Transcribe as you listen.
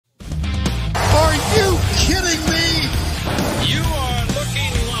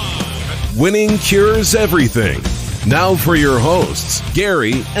Winning cures everything. Now for your hosts,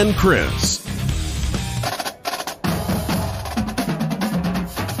 Gary and Chris.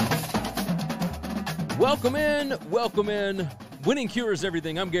 Welcome in. Winning cures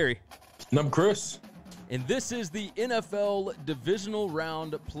everything. I'm Gary. And I'm Chris. And this is the NFL Divisional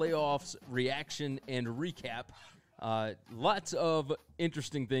Round Playoffs reaction and recap. Lots of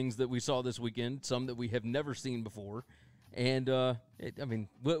interesting things that we saw this weekend, some that we have never seen before. And,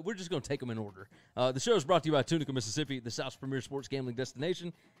 we're just going to take them in order. The show is brought to you by Tunica, Mississippi, the South's premier sports gambling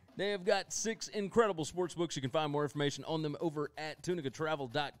destination. They have got 6 incredible sports books. You can find more information on them over at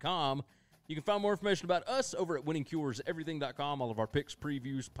tunicatravel.com. You can find more information about us over at winningcureseverything.com. All of our picks,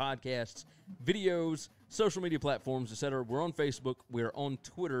 previews, podcasts, videos, social media platforms, etc. We're on Facebook. We're on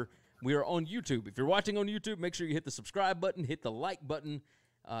Twitter. We are on YouTube. If you're watching on YouTube, make sure you hit the subscribe button, hit the like button.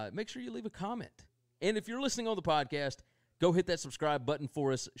 Make sure you leave a comment. And if you're listening on the podcast, go hit that subscribe button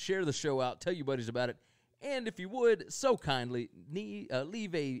for us. Share the show out. Tell your buddies about it. And if you would, so kindly,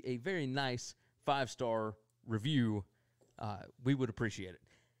 leave a very nice 5-star review. We would appreciate it.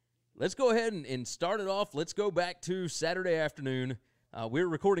 Let's go ahead and start it off. Let's go back to Saturday afternoon. We're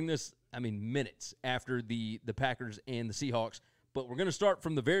recording this, minutes after the Packers and the Seahawks. But we're going to start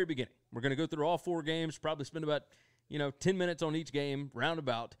from the very beginning. We're going to go through all 4 games, probably spend about, 10 minutes on each game,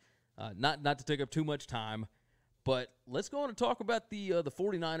 roundabout, not to take up too much time. But let's go on and talk about the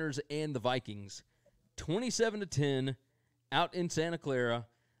 49ers and the Vikings. 27-10 out in Santa Clara.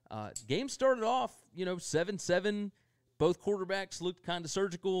 Game started off, 7-7. Both quarterbacks looked kind of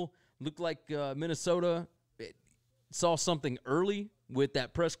surgical. Looked like Minnesota saw something early with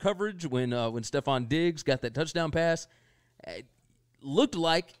that press coverage when Stephon Diggs got that touchdown pass. It looked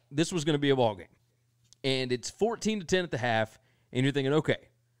like this was going to be a ball game. And it's 14-10 at the half, and you're thinking, okay,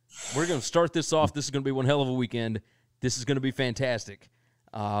 we're going to start this off. This is going to be one hell of a weekend. This is going to be fantastic.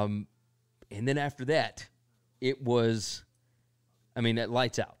 And then after that, it was,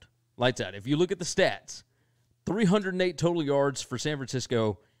 lights out. Lights out. If you look at the stats, 308 total yards for San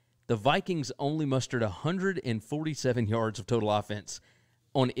Francisco. The Vikings only mustered 147 yards of total offense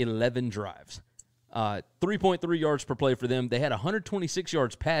on 11 drives. 3.3 yards per play for them. They had 126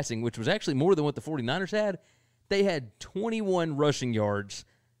 yards passing, which was actually more than what the 49ers had. They had 21 rushing yards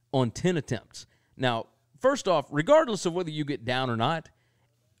on 10 attempts. Now, first off, regardless of whether you get down or not,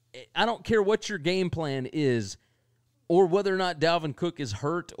 I don't care what your game plan is or whether or not Dalvin Cook is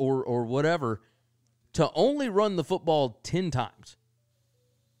hurt or whatever, to only run the football 10 times,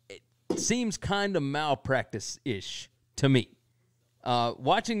 it seems kind of malpractice-ish to me.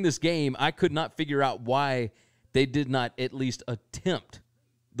 Watching this game, I could not figure out why they did not at least attempt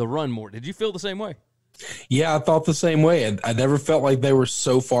the run more. Did you feel the same way? Yeah, I thought the same way. I never felt like they were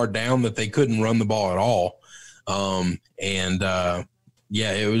so far down that they couldn't run the ball at all.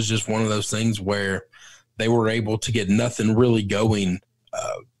 It was just one of those things where they were able to get nothing really going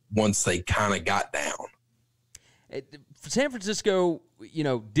once they kind of got down. San Francisco,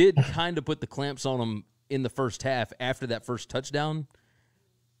 did kind of put the clamps on them in the first half after that first touchdown,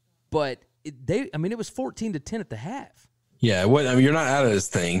 but it was 14-10 at the half. Yeah, you're not out of this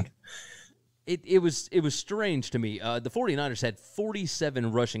thing. It was strange to me. The 49ers had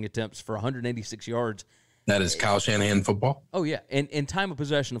 47 rushing attempts for 186 yards. That is Kyle Shanahan football. Oh, yeah, and time of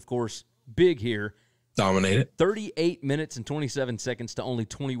possession, of course, big here. Dominated. 38 minutes and 27 seconds to only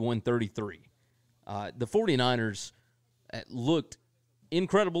 21-33. The 49ers looked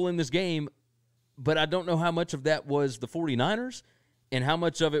incredible in this game, but I don't know how much of that was the 49ers and how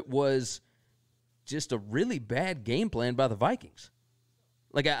much of it was just a really bad game plan by the Vikings.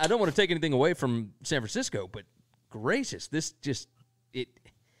 Like, I don't want to take anything away from San Francisco, but gracious, this just it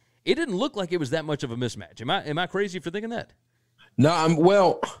didn't look like it was that much of a mismatch. Am I crazy for thinking that? No,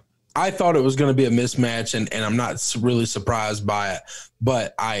 I thought it was going to be a mismatch, and I'm not really surprised by it.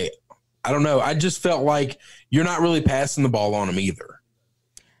 But I don't know. I just felt like you're not really passing the ball on them either.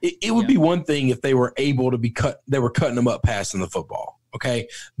 It would be one thing if they were able to be they were cutting them up passing the football. Okay,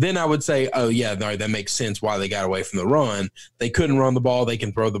 then I would say, oh, yeah, no, that makes sense why they got away from the run. They couldn't run the ball. They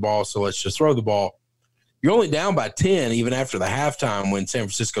can throw the ball, so let's just throw the ball. You're only down by 10 even after the halftime when San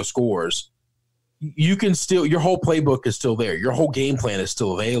Francisco scores. You can still – your whole playbook is still there. Your whole game plan is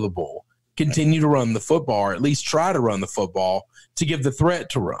still available. Continue to run the football, or at least try to run the football to give the threat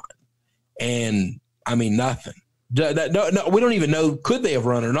to run. And, nothing. No, we don't even know could they have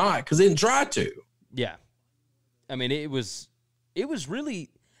run or not because they didn't try to. Yeah. It was really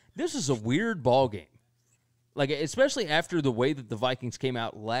 – this is a weird ball game. Like, especially after the way that the Vikings came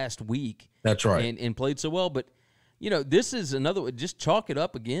out last week. That's right. And played so well. But, this is another – just chalk it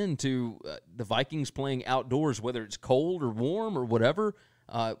up again to the Vikings playing outdoors, whether it's cold or warm or whatever.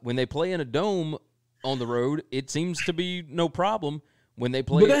 When they play in a dome on the road, it seems to be no problem. When they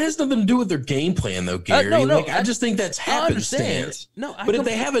play, but that has nothing to do with their game plan, though, Gary. No, I just think that's happenstance. But if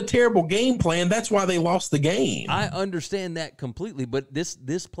they have a terrible game plan, that's why they lost the game. I understand that completely, but this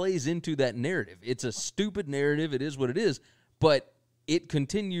plays into that narrative. It's a stupid narrative. It is what it is, but it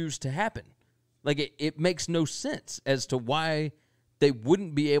continues to happen. Like it makes no sense as to why they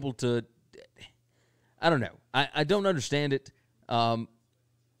wouldn't be able to. I don't know. I don't understand it.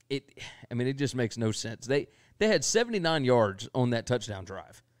 It just makes no sense. They had 79 yards on that touchdown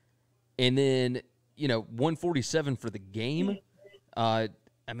drive. And then, 147 for the game.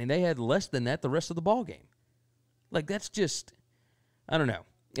 They had less than that the rest of the ball game. Like, that's just, I don't know.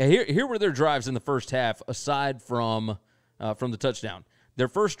 Here were their drives in the first half, aside from the touchdown. Their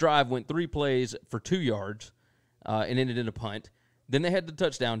first drive went 3 plays for 2 yards and ended in a punt. Then they had the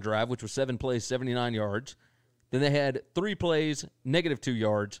touchdown drive, which was 7 plays, 79 yards. Then they had 3 plays, -2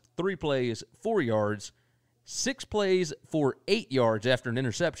 yards, 3 plays, 4 yards, 6 plays for 8 yards after an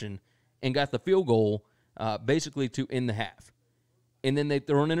interception, and got the field goal basically to end the half. And then they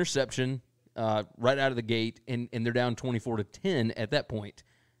throw an interception right out of the gate, and they're down 24-10 at that point.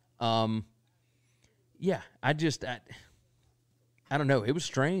 I don't know. It was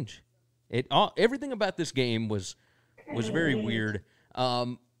strange. Everything about this game was very weird.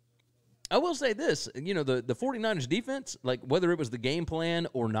 I will say this, the 49ers defense, like whether it was the game plan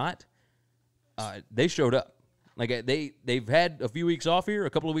or not, they showed up. Like they've had a few weeks off here, a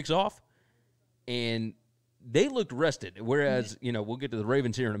couple of weeks off, and they looked rested. Whereas, we'll get to the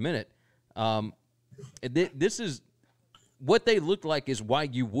Ravens here in a minute. This is what they looked like is why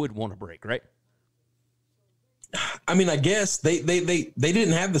you would want to break, right? I guess they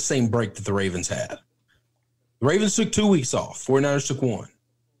didn't have the same break that the Ravens had. The Ravens took 2 weeks off. 49ers took 1.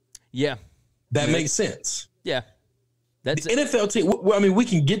 Yeah. That makes sense. Yeah. That's the NFL team. Well, we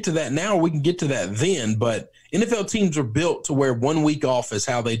can get to that now. We can get to that then. But NFL teams are built to where 1 week off is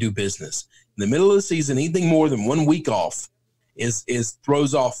how they do business. In the middle of the season, anything more than 1 week off is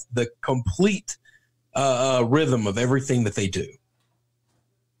throws off the complete rhythm of everything that they do.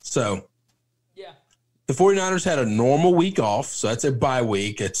 So, yeah, the 49ers had a normal week off. So that's a bye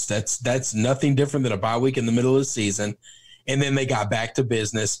week. That's nothing different than a bye week in the middle of the season. And then they got back to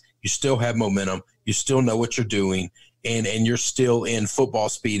business. You still have momentum. You still know what you're doing. And you're still in football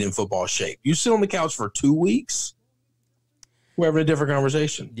speed and football shape. You sit on the couch for 2 weeks, we're having a different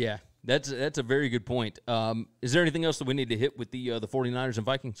conversation. Yeah, that's a very good point. Is there anything else that we need to hit with the 49ers and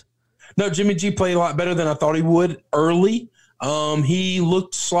Vikings? No, Jimmy G played a lot better than I thought he would early. He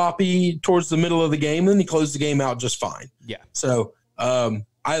looked sloppy towards the middle of the game, and then he closed the game out just fine. Yeah. So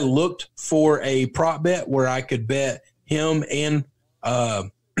I looked for a prop bet where I could bet him and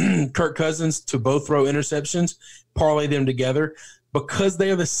Kirk Cousins to both throw interceptions, parlay them together. Because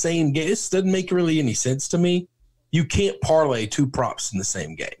they're the same game, this doesn't make really any sense to me. You can't parlay 2 props in the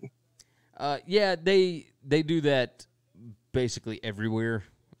same game. They do that basically everywhere.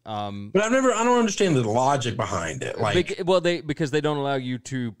 But I don't understand the logic behind it. Because they don't allow you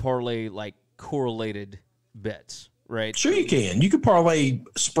to parlay like correlated bets. Right. Sure, you can. You can parlay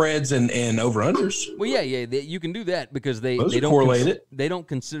spreads and over-unders. Well, yeah, you can do that because they don't correlate it. They don't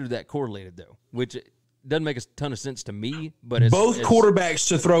consider that correlated, though, which doesn't make a ton of sense to me. But both quarterbacks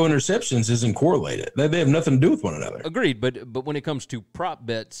to throw interceptions isn't correlated. They have nothing to do with one another. Agreed, but when it comes to prop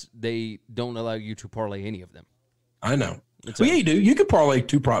bets, they don't allow you to parlay any of them. I know. Well, yeah, you do. You can parlay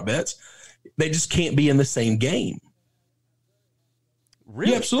 2 prop bets. They just can't be in the same game.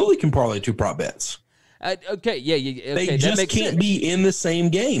 Really? You absolutely can parlay 2 prop bets. Okay, yeah. Okay, they just can't be in the same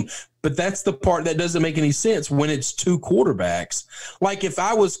game. But that's the part that doesn't make any sense when it's 2 quarterbacks. Like if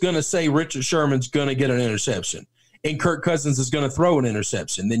I was going to say Richard Sherman's going to get an interception and Kirk Cousins is going to throw an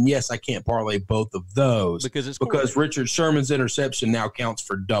interception, then yes, I can't parlay both of those because Richard Sherman's interception now counts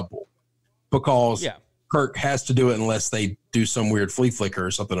for double because Kirk has to do it unless they do some weird flea flicker or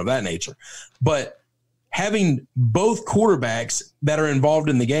something of that nature. But having both quarterbacks that are involved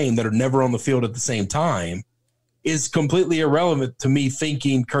in the game that are never on the field at the same time is completely irrelevant to me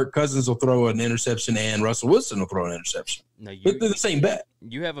thinking Kirk Cousins will throw an interception and Russell Wilson will throw an interception. No, they're the same bet.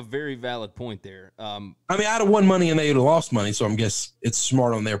 You have a very valid point there. I'd have won money and they would have lost money, so I guess it's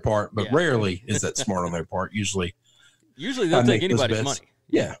smart on their part, but rarely is that smart on their part. Usually they'll take anybody's money.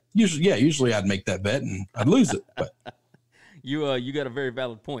 Yeah. Usually I'd make that bet and I'd lose it. But you got a very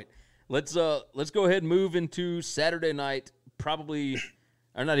valid point. Let's go ahead and move into Saturday night.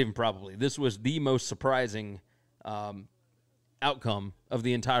 This was the most surprising outcome of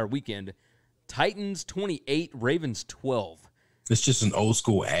the entire weekend. Titans 28, Ravens 12. It's just an old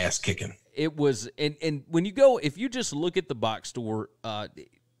school ass kicking. It was, and when you go, if you just look at the box score,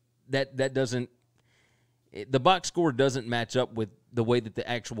 that doesn't, the box score doesn't match up with the way that the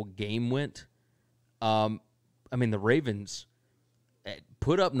actual game went. I mean, the Ravens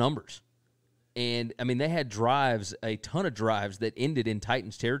put up numbers, and I mean, they had drives, a ton of drives that ended in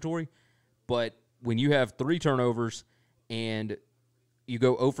Titans territory, but when you have 3 turnovers and you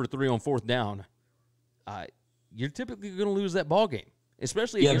go 0 for 3 on 4th down, you're typically going to lose that ball game,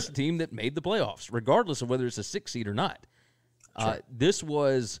 especially against a team that made the playoffs, regardless of whether it's a 6 seed or not. Sure. This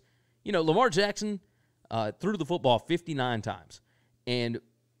was, Lamar Jackson threw the football 59 times. And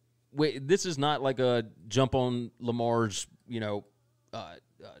this is not like a jump on Lamar's,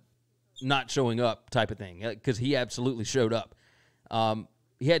 not showing up type of thing, because he absolutely showed up.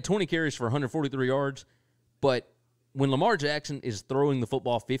 He had 20 carries for 143 yards, but when Lamar Jackson is throwing the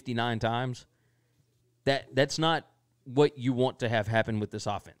football 59 times, that's not what you want to have happen with this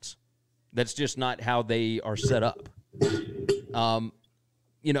offense. That's just not how they are set up.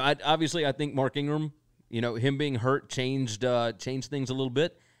 Obviously I think Mark Ingram, him being hurt changed things a little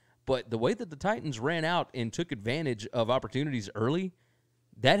bit, but the way that the Titans ran out and took advantage of opportunities early,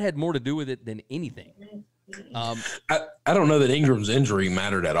 that had more to do with it than anything. I don't know that Ingram's injury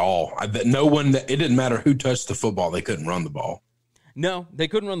mattered at all. It didn't matter who touched the football. They couldn't run the ball. No, they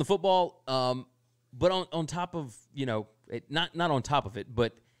couldn't run the football. But on top of, not on top of it,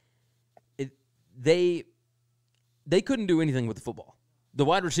 but they couldn't do anything with the football. The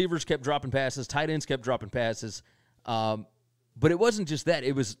wide receivers kept dropping passes. Tight ends kept dropping passes. But it wasn't just that.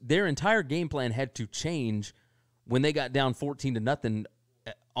 It was their entire game plan had to change when they got down 14-0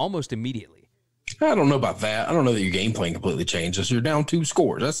 almost immediately. I don't know about that. I don't know that your game plan completely changes. You're down 2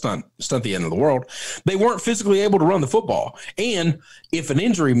 scores. It's not the end of the world. They weren't physically able to run the football. And if an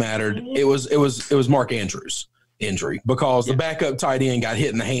injury mattered, it was Mark Andrews' injury, because the backup tight end got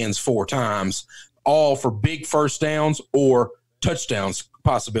hit in the hands 4 times, all for big first downs or touchdowns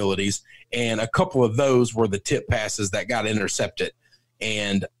possibilities. And a couple of those were the tip passes that got intercepted.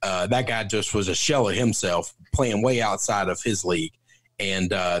 And that guy just was a shell of himself, playing way outside of his league.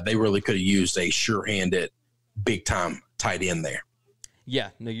 And they really could have used a sure-handed, big-time tight end there. Yeah,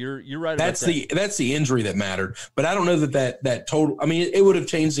 no, you're right. That's the injury that mattered. But I don't know that total. I mean, it would have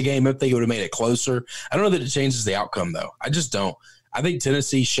changed the game if they would have made it closer. I don't know that it changes the outcome, though. I just don't. I think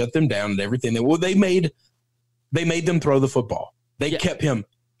Tennessee shut them down and everything. They made them throw the football. They kept him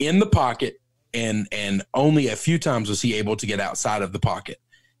in the pocket, and only a few times was he able to get outside of the pocket.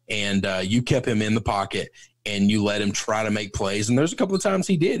 And you kept him in the pocket, and you let him try to make plays. And there's a couple of times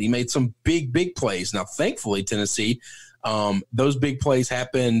he did. He made some big, big plays. Now, thankfully, Tennessee, those big plays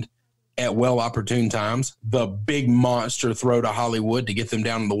happened at well-opportune times. The big monster throw to Hollywood to get them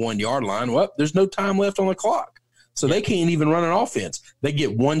down to the 1-yard line. Well, there's no time left on the clock. So they can't even run an offense. They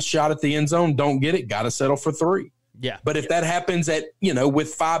get one shot at the end zone, don't get it, got to settle for 3. Yeah. But if that happens at,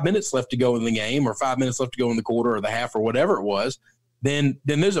 with 5 minutes left to go in the game, or 5 minutes left to go in the quarter or the half or whatever it was, then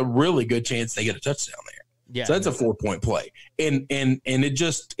there's a really good chance they get a touchdown there. Yeah, so that's a 4-point play. And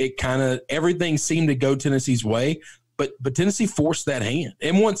it kind of, everything seemed to go Tennessee's way, but Tennessee forced that hand.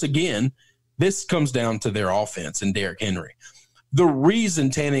 And once again, this comes down to their offense and Derrick Henry. The reason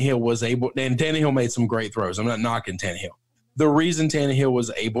Tannehill was able, and Tannehill made some great throws. I'm not knocking Tannehill. The reason Tannehill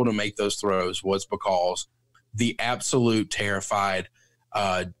was able to make those throws was because the absolute terrified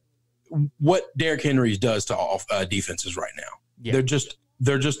what Derrick Henry does to defenses right now. Yeah.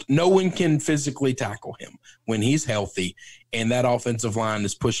 They're just no one can physically tackle him when he's healthy, and that offensive line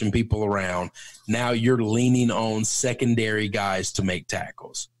is pushing people around. Now you're leaning on secondary guys to make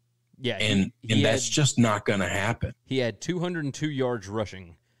tackles. Yeah, and that's just not going to happen. He had 202 yards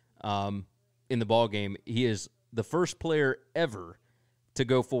rushing in the ball game. He is the first player ever to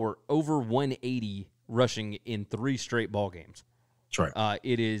go for over 180 rushing in 3 straight ball games. That's right.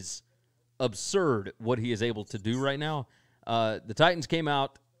 It is absurd what he is able to do right now. The Titans came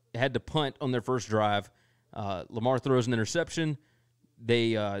out, had to punt on their first drive. Lamar throws an interception.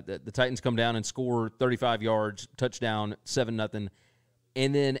 The Titans come down and score 35 yards, touchdown, 7-0.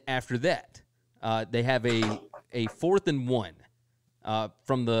 And then after that, they have a 4th and 1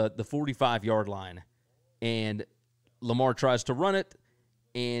 from the 45-yard line. And Lamar tries to run it,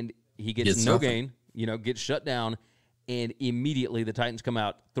 and he gets no gain, gets shut down. And immediately the Titans come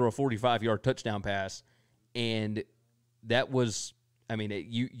out, throw a 45-yard touchdown pass. And that was,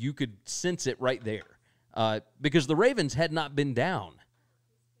 you could sense it right there. Because the Ravens had not been down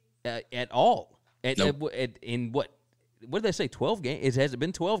at all. Nope. In what did they say, 12 games? Has it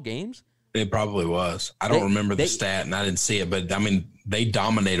been 12 games It probably was. I don't remember the stat, and I didn't see it, but I mean, they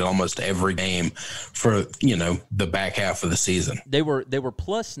dominated almost every game for the back half of the season. They were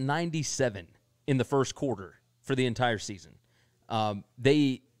plus 97 in the first quarter for the entire season.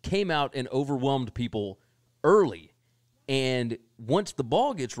 They came out and overwhelmed people early, and once the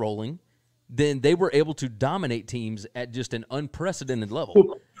ball gets rolling, then they were able to dominate teams at just an unprecedented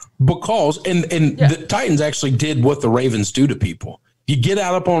level. Because the Titans actually did what the Ravens do to people. You get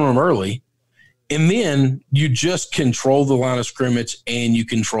out up on them early, and then you just control the line of scrimmage and you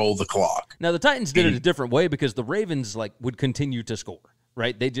control the clock. Now, the Titans did it a different way because the Ravens would continue to score,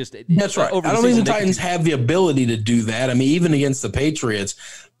 right? They just – That's right. I don't think the Titans have the ability to do that. I mean, even against the Patriots,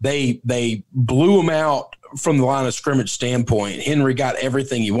 they blew them out from the line of scrimmage standpoint. Henry got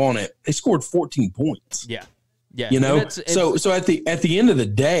everything he wanted. They scored 14 points. Yeah. So at the end of the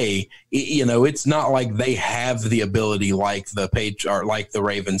day, it's not like they have the ability like the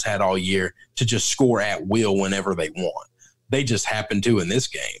Ravens had all year to just score at will whenever they want. They just happen to in this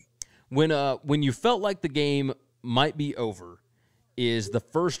game. When you felt like the game might be over is the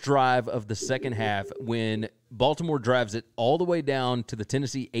first drive of the second half when Baltimore drives it all the way down to the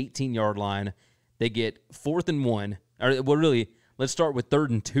Tennessee 18-yard line. They get 4th and 1. Let's start with 3rd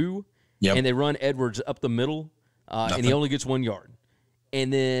and 2. Yep. And they run Edwards up the middle. And he only gets 1 yard.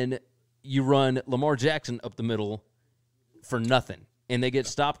 And then you run Lamar Jackson up the middle for nothing. And they get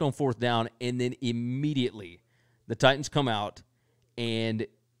stopped on 4th down. And then immediately the Titans come out and,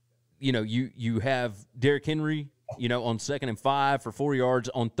 you have Derrick Henry, on 2nd and 5 for 4 yards.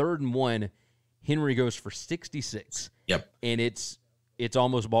 On 3rd and 1, Henry goes for 66. Yep. And it's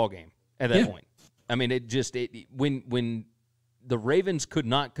almost ball game at that point. I mean, when the Ravens could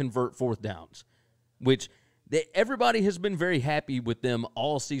not convert 4th downs, which – everybody has been very happy with them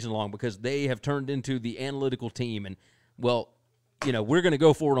all season long because they have turned into the analytical team. And, we're going to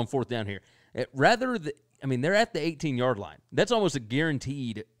go forward on 4th down here. They're at the 18-yard line. That's almost a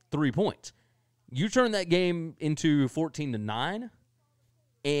guaranteed 3 points. You turn that game into 14-9,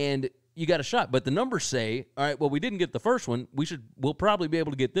 and you got a shot. But the numbers say, all right, well, we didn't get the first one. We'll probably be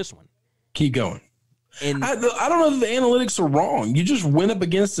able to get this one. Keep going. And I don't know if the analytics are wrong. You just went up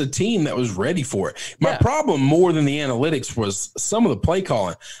against a team that was ready for it. My problem more than the analytics was some of the play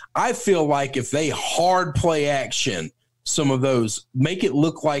calling. I feel like if they hard play action, some of those make it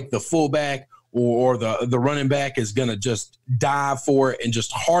look like the fullback or the running back is going to just dive for it and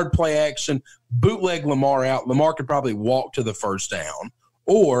just hard play action, bootleg Lamar out. Lamar could probably walk to the first down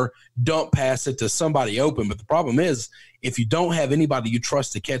or dump pass it to somebody open. But the problem is, if you don't have anybody you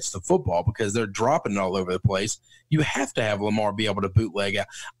trust to catch the football because they're dropping it all over the place, you have to have Lamar be able to bootleg out.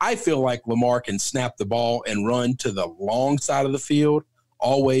 I feel like Lamar can snap the ball and run to the long side of the field,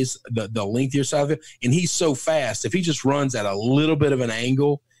 always the lengthier side of it. And he's so fast. If he just runs at a little bit of an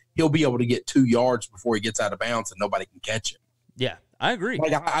angle, he'll be able to get 2 yards before he gets out of bounds and nobody can catch him. Yeah, I agree.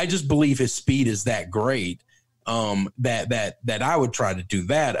 I just believe his speed is that great. That I would try to do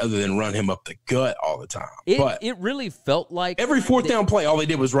that other than run him up the gut all the time. It really felt like every 4th down play, all they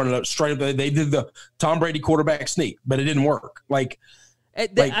did was run it up straight up. They did the Tom Brady quarterback sneak, but it didn't work.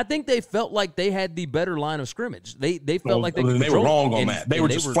 I think they felt like they had the better line of scrimmage. They felt like they were wrong on that. They were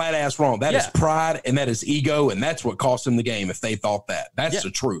just flat ass wrong. That is pride and that is ego, and that's what cost them the game if they thought that. That's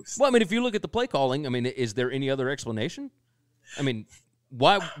the truth. Well, if you look at the play calling, is there any other explanation?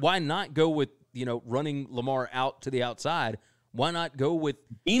 Why not go with running Lamar out to the outside? Why not go with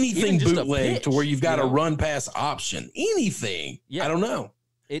anything bootleg to where you've got a run pass option? Anything. Yeah. I don't know.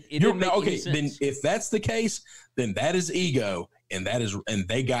 It didn't make any sense. Then if that's the case, then that is ego, and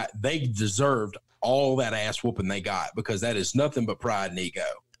they deserved all that ass whooping they got because that is nothing but pride and ego.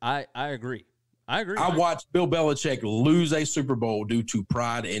 I agree. I watched Bill Belichick lose a Super Bowl due to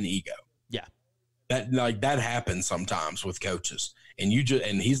pride and ego. Yeah. That happens sometimes with coaches. And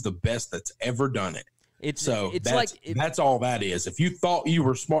he's the best that's ever done it. That's all that is. If you thought you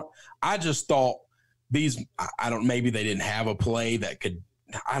were smart, I just thought maybe they didn't have a play that could,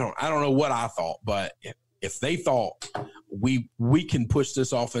 I don't know what I thought, but if they thought we can push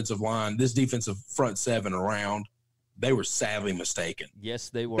this offensive line, this defensive front seven around, they were sadly mistaken. Yes,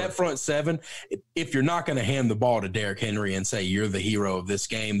 they were. That front seven, if you're not going to hand the ball to Derrick Henry and say you're the hero of this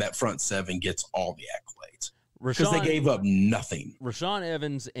game, that front seven gets all the accolades. Because they gave up nothing. Rashaan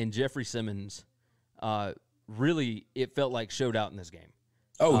Evans and Jeffrey Simmons, really, it felt like showed out in this game.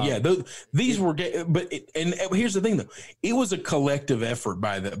 Oh yeah, these were. But here's the thing, though, it was a collective effort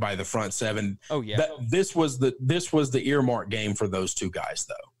by the front seven. Oh yeah, this was the earmark game for those two guys,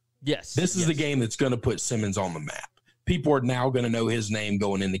 though. Yes, this is the game that's going to put Simmons on the map. people are now going to know his name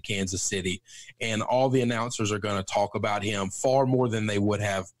going into Kansas City, and all the announcers are going to talk about him far more than they would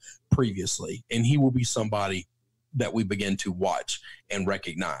have previously. And he will be somebody that we begin to watch and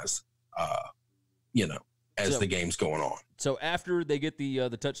recognize, as the game's going on. So after they get the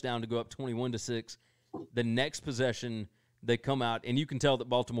touchdown to go up 21-6, the next possession they come out, and you can tell that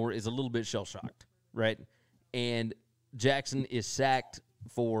Baltimore is a little bit shell-shocked, right? And Jackson is sacked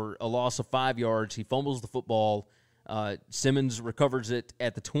for a loss of 5 yards. He fumbles the football. Simmons recovers it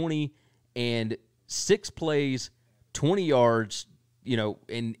at the 20, and 6 plays, 20 yards,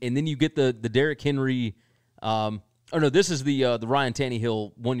 and then you get the Derrick Henry. This is the Ryan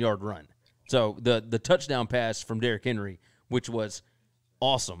Tannehill 1-yard run. So the touchdown pass from Derrick Henry, which was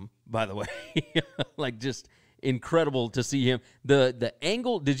awesome, by the way, like just incredible to see him. The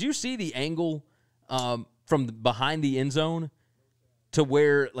angle. Did you see the angle from behind the end zone to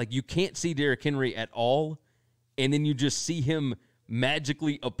where like you can't see Derrick Henry at all, and then you just see him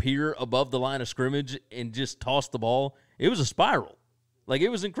magically appear above the line of scrimmage and just toss the ball? It was a spiral. Like, it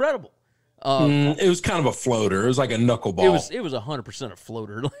was incredible. It was kind of a floater. It was like a knuckleball. It was 100% a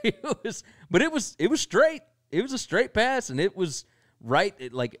floater. But it was straight. It was a straight pass, and it was right.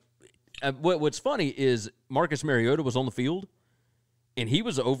 What's funny is Marcus Mariota was on the field, and he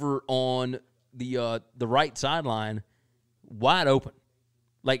was over on the right sideline, wide open.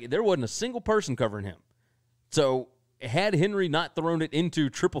 Like, there wasn't a single person covering him. So had Henry not thrown it into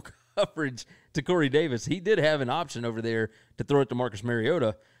triple coverage to Corey Davis, he did have an option over there to throw it to Marcus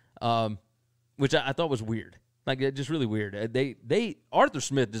Mariota, which I thought was weird. Like, just really weird. Arthur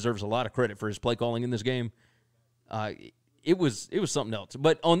Smith deserves a lot of credit for his play calling in this game. It was something else.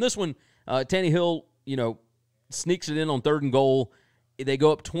 But on this one, Tannehill, sneaks it in on 3rd and goal. They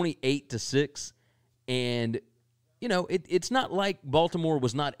go up 28-6, and it's not like Baltimore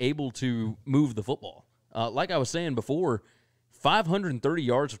was not able to move the football. Like I was saying before, 530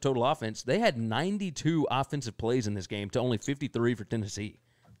 yards of total offense. They had 92 offensive plays in this game to only 53 for Tennessee.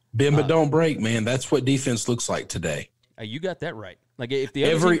 Bend but don't break, man. That's what defense looks like today. You got that right. Like, if the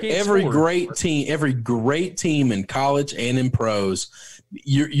every great team in college and in pros,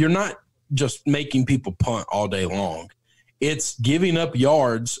 you're not just making people punt all day long. It's giving up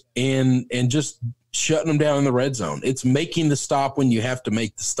yards and just shutting them down in the red zone. It's making the stop when you have to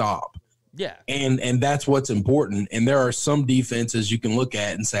make the stop. Yeah. And that's what's important. And there are some defenses you can look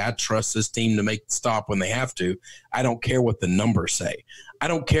at and say, I trust this team to make the stop when they have to. I don't care what the numbers say. I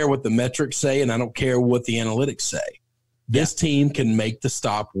don't care what the metrics say, and I don't care what the analytics say. This team can make the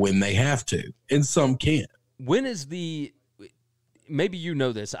stop when they have to, and some can't. When is maybe you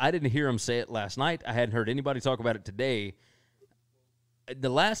know this. I didn't hear him say it last night. I hadn't heard anybody talk about it today. The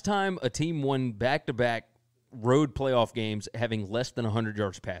last time a team won back-to-back road playoff games having less than 100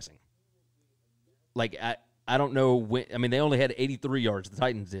 yards passing. Like, I don't know when. I mean, they only had 83 yards, the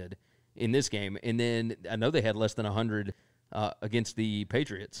Titans did, in this game. And then I know they had less than 100 against the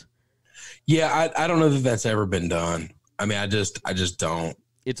Patriots. Yeah, I don't know that that's ever been done. I mean, I just don't.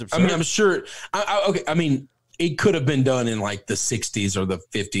 It's absurd. I mean, I'm sure. Okay, I mean, it could have been done in like the 60s or the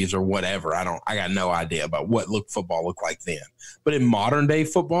 50s or whatever. I got no idea about what football looked like then. But in modern day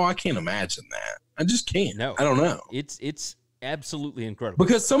football, I can't imagine that. I just can't. No, I don't know. It's absolutely incredible.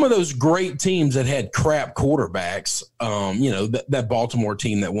 Because some of those great teams that had crap quarterbacks, that Baltimore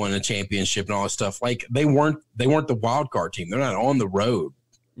team that won a championship and all that stuff, like they weren't the wild card team. They're not on the road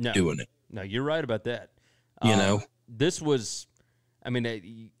doing it. No, you're right about that. This was, I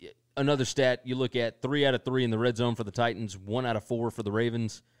mean, another stat you look at: 3 out of 3 in the red zone for the Titans, 1 out of 4 for the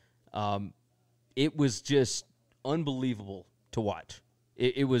Ravens. It was just unbelievable to watch.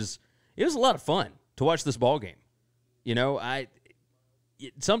 It was a lot of fun to watch this ball game.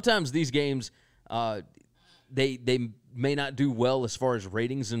 Sometimes these games, they may not do well as far as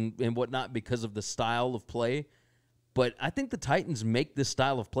ratings and whatnot because of the style of play, but I think the Titans make this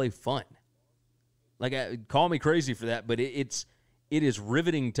style of play fun. Like, call me crazy for that, but it is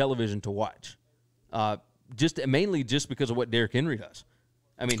riveting television to watch. Mainly because of what Derrick Henry does.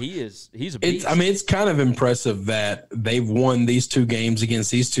 I mean, he's a beast. It's kind of impressive that they've won these 2 games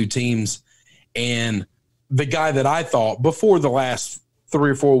against these 2 teams, and the guy that I thought before the last 3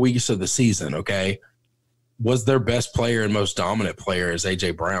 or 4 weeks of the season, was their best player and most dominant player is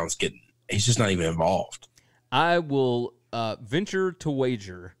A.J. Brown's he's just not even involved. I will venture to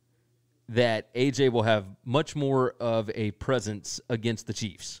wager that A.J. will have much more of a presence against the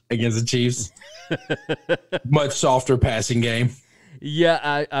Chiefs. Against the Chiefs? Much softer passing game.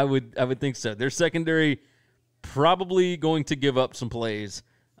 Yeah, I would think so. Their secondary probably going to give up some plays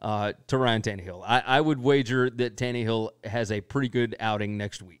to Ryan Tannehill. I would wager that Tannehill has a pretty good outing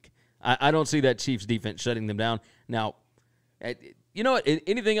next week. I don't see that Chiefs defense shutting them down. Now, you know what?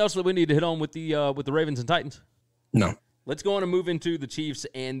 Anything else that we need to hit on with the Ravens and Titans? No. Let's go on and move into the Chiefs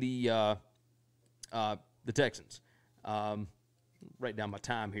and the Texans. Write down my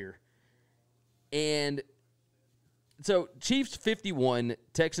time here. And so Chiefs 51,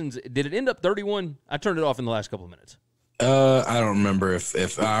 Texans, did it end up 31? I turned it off in the last couple of minutes. I don't remember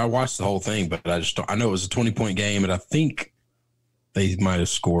if I watched the whole thing, but I know it was a 20-point game, and I think they might have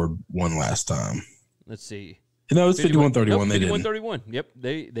scored one last time. Let's see. No, it's 51-31. Nope, they didn't. 51-31. Yep,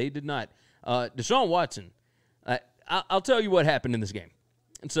 they did not. Deshaun Watson, I'll tell you what happened in this game.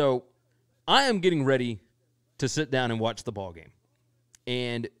 And so I am getting ready to sit down and watch the ball game.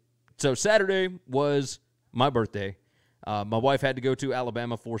 And so Saturday was my birthday. My wife had to go to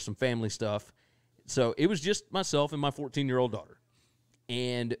Alabama for some family stuff. So it was just myself and my 14-year-old daughter.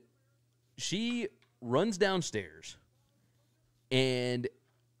 And she runs downstairs, and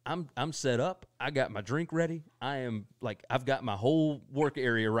I'm set up. I got my drink ready. I've got my whole work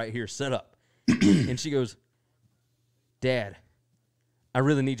area right here set up. And she goes, "Dad, I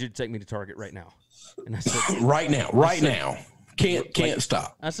really need you to take me to Target right now." And I said, "Right now. Can't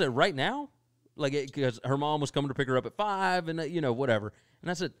stop." I said, "Right now?" Because her mom was coming to pick her up at 5 and, whatever.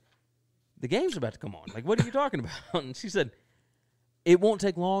 And I said, "The game's about to come on. What are you talking about?" And she said, "It won't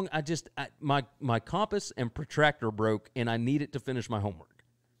take long. My compass and protractor broke, and I need it to finish my homework."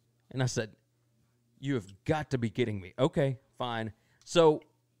 And I said, "You have got to be kidding me." Okay, fine. So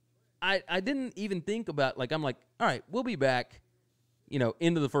I didn't even think about, I'm like, all right, we'll be back,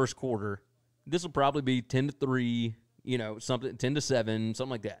 into the first quarter. This will probably be 10-3, something, 10-7, something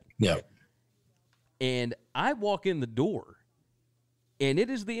like that. Yeah. And I walk in the door, and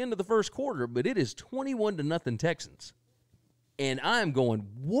it is the end of the first quarter, but it is 21-0 Texans. And I'm going,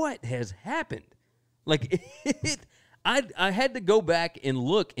 what has happened? I had to go back and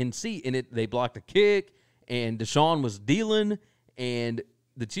look and see, and they blocked a kick, and Deshaun was dealing, and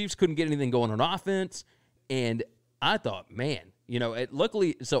the Chiefs couldn't get anything going on offense. And I thought, man,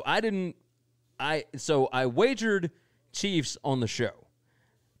 luckily, so I wagered Chiefs on the show,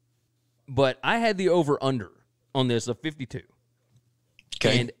 but I had the over-under on this of 52.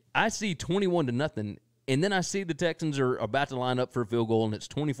 Okay. And I see 21-0, and then I see the Texans are about to line up for a field goal, and it's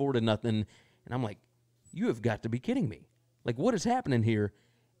 24-0, and I'm like, you have got to be kidding me. What is happening here?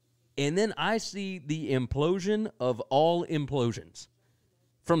 And then I see the implosion of all implosions.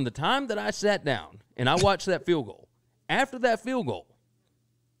 From the time that I sat down and I watched that field goal, after that field goal,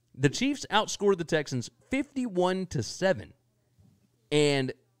 the Chiefs outscored the Texans 51-7.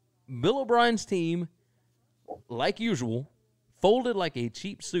 And Bill O'Brien's team, like usual, folded like a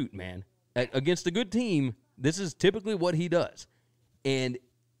cheap suit, man. Against a good team, this is typically what he does. And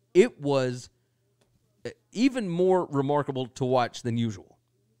it was even more remarkable to watch than usual.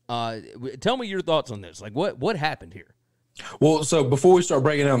 Tell me your thoughts on this. What happened here? Well, so before we start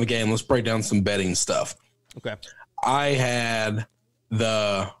breaking down the game, let's break down some betting stuff. Okay. I had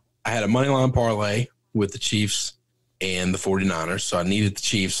a money line parlay with the Chiefs and the 49ers, so I needed the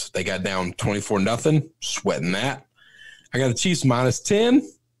Chiefs. They got down 24-0, sweating that. I got the Chiefs -10,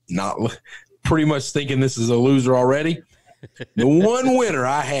 not pretty much thinking this is a loser already. The one winner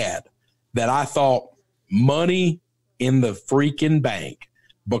I had that I thought money in the freaking bank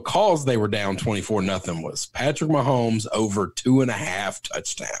because they were down 24-0 was Patrick Mahomes over 2.5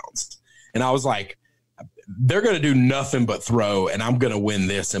 touchdowns. And I was like, they're going to do nothing but throw, and I'm going to win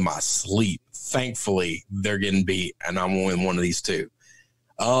this in my sleep. Thankfully, they're getting beat, and I'm going to win one of these two.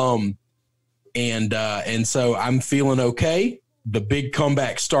 And so I'm feeling okay. The big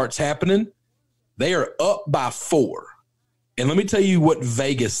comeback starts happening. They are up by 4. And let me tell you what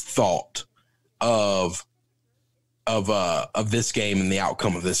Vegas thought of this game and the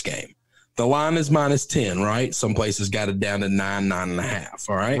outcome of this game. The line is -10, right? Some places got it down to 9.5.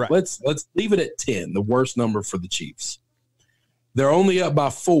 All right? Let's leave it at 10, the worst number for the Chiefs. They're only up by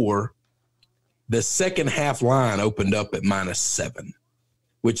 4. The second half line opened up at -7,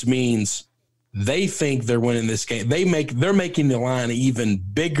 which means they think they're winning this game. They're making the line even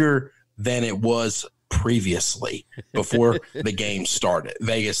bigger than it was previously before the game started.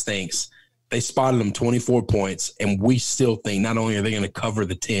 Vegas thinks they spotted them 24 points, and we still think not only are they going to cover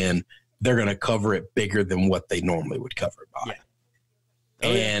the 10, they're going to cover it bigger than what they normally would cover it by. Yeah.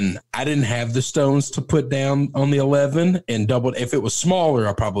 And I didn't have the stones to put down on the 11 and doubled. If it was smaller,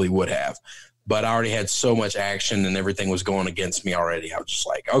 I probably would have. But I already had so much action and everything was going against me already. I was just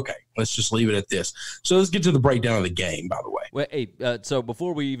like, okay, let's just leave it at this. So let's get to the breakdown of the game, by the way. Well, hey, so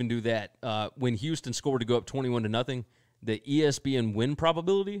before we even do that, when Houston scored to go up 21-0, the ESPN win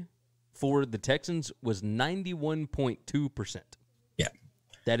probability for the Texans was 91.2%. Yeah.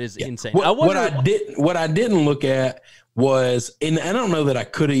 That is insane. What I didn't look at was, and I don't know that I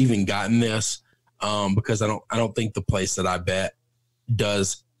could have even gotten this because I don't think the place that I bet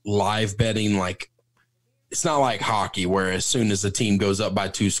does live betting. Like, it's not like hockey where as soon as the team goes up by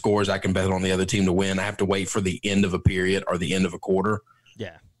 2 scores, I can bet on the other team to win. I have to wait for the end of a period or the end of a quarter.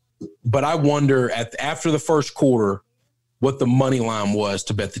 Yeah. But I wonder after the first quarter what the money line was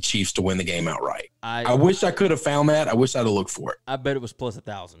to bet the Chiefs to win the game outright. I wish I could have found that. I wish I'd have looked for it. I bet it was plus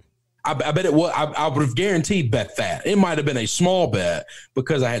 1,000. I bet it was. I would have guaranteed bet that. It might have been a small bet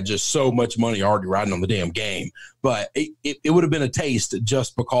because I had just so much money already riding on the damn game. But it would have been a taste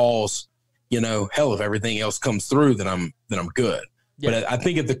just because, hell, if everything else comes through, then I'm good. Yeah. But I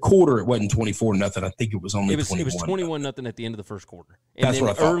think at the quarter it wasn't 24-0. I think it was only 21. It was 21-0 at the end of the first quarter. And that's then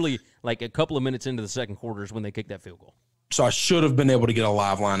what I thought. Early, like a couple of minutes into the second quarter is when they kicked that field goal. So I should have been able to get a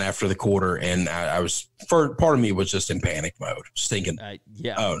live line after the quarter, and I was part of me was just in panic mode, just thinking,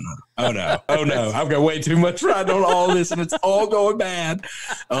 oh no, I've got way too much riding on all this, and it's all going bad.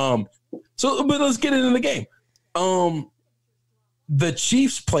 But let's get into the game. The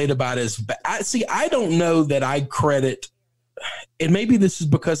Chiefs played about as bad. I don't know that I credit, and maybe this is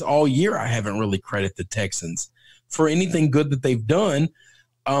because all year I haven't really credited the Texans for anything good that they've done.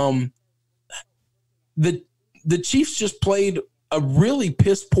 The Chiefs just played a really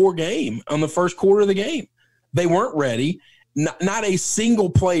piss-poor game on the first quarter of the game. They weren't ready. Not a single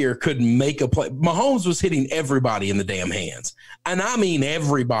player could make a play. Mahomes was hitting everybody in the damn hands. And I mean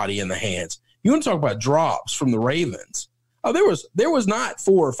everybody in the hands. You want to talk about drops from the Ravens. Oh, there was not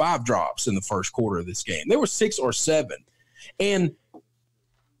 4 or 5 drops in the first quarter of this game. There were 6 or 7. And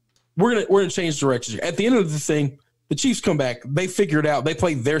we're gonna change directions here. At the end of the thing, the Chiefs come back. They figure it out. They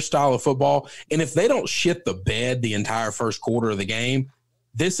play their style of football. And if they don't shit the bed the entire first quarter of the game,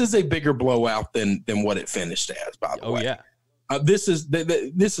 this is a bigger blowout than what it finished as, by the way. Oh, yeah. This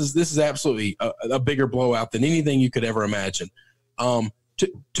is absolutely a bigger blowout than anything you could ever imagine.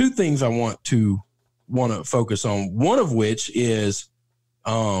 Two things I want to focus on, one of which is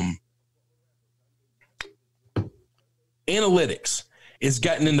analytics is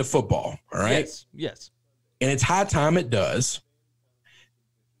gotten into football, all right? Yes. And it's high time it does.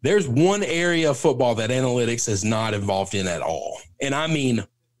 There's one area of football that analytics is not involved in at all. And I mean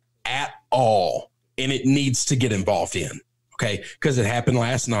at all. And it needs to get involved in, okay? Because it happened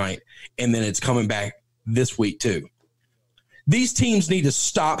last night, and then it's coming back this week too. These teams need to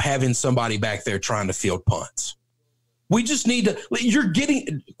stop having somebody back there trying to field punts. We just need to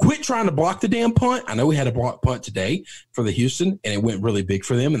quit trying to block the damn punt. I know we had a block punt today for the Houston, and it went really big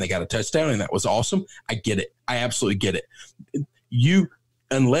for them, and they got a touchdown, and that was awesome. I get it. I absolutely get it.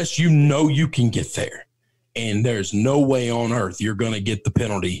 Unless you know you can get there, and there's no way on earth you're going to get the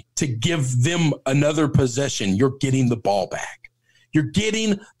penalty to give them another possession, you're getting the ball back. You're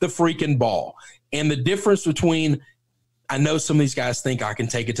getting the freaking ball. And the difference between – I know some of these guys think I can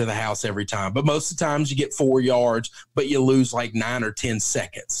take it to the house every time, but most of the times you get 4 yards, but you lose like 9 or 10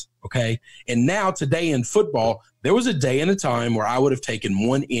 seconds, okay? And now today in football, there was a day and a time where I would have taken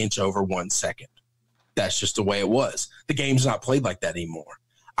 1 inch over 1 second. That's just the way it was. The game's not played like that anymore.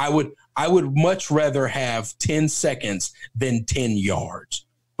 I would much rather have 10 seconds than 10 yards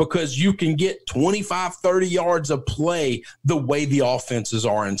because you can get 25, 30 yards of play the way the offenses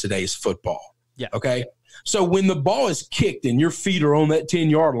are in today's football, okay? So when the ball is kicked and your feet are on that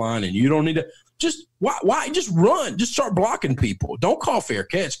 10-yard line and you don't need to just run, just start blocking people. Don't call fair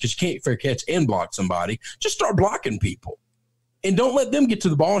catch because you can't fair catch and block somebody. Just start blocking people and don't let them get to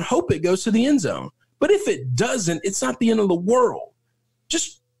the ball and hope it goes to the end zone. But if it doesn't, it's not the end of the world.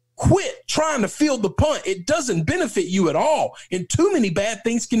 Just quit trying to field the punt. It doesn't benefit you at all. And too many bad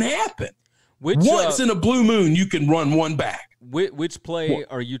things can happen. Once in a blue moon, you can run one back. Which play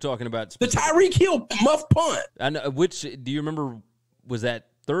are you talking about? The Tyreek Hill muff punt. I know. Do you remember? Was that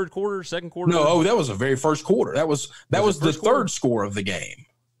third quarter, second quarter? No, that was the very first quarter. That was the third score of the game.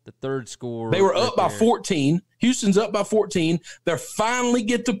 The third score. They were up by 14. Houston's up by 14. They finally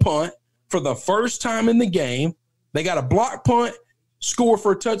get to punt for the first time in the game. They got a block punt, score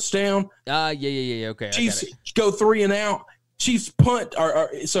for a touchdown. Yeah. Okay. Chiefs go 3 and out. Chiefs punt,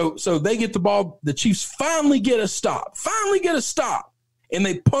 so they get the ball. The Chiefs finally get a stop, and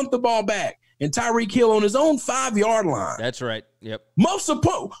they punt the ball back. And Tyreek Hill on his own 5-yard line. That's right. Yep. Muffs a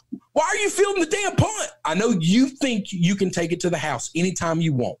punt. Why are you fielding the damn punt? I know you think you can take it to the house anytime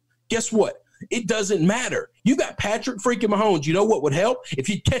you want. Guess what? It doesn't matter. You got Patrick freaking Mahomes. You know what would help? If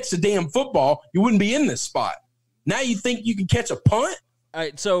you catch the damn football, you wouldn't be in this spot. Now you think you can catch a punt? All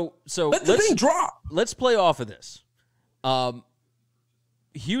right, so let the thing drop. Let's play off of this.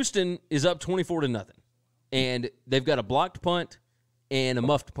 Houston is up 24-0, and they've got a blocked punt and a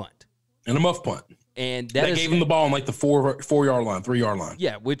muffed punt. And they gave him the ball on like the 4-yard line, 3-yard line.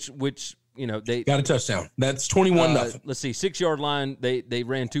 Yeah, which they got a touchdown. That's 21-0. Let's see, 6-yard line. They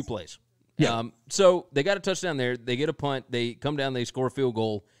ran 2 plays. Yeah. So they got a touchdown there. They get a punt. They come down. They score a field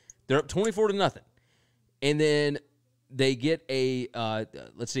goal. They're up 24-0, and then they get a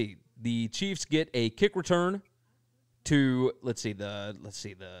let's see. The Chiefs get a kick return to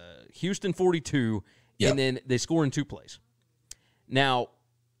the Houston 42, and then they score in 2 plays. Now,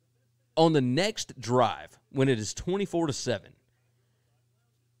 on the next drive, when it is 24-7,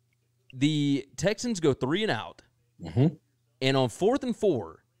 the Texans go 3 and out, and on 4th and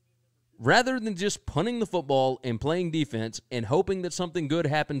 4, rather than just punting the football and playing defense and hoping that something good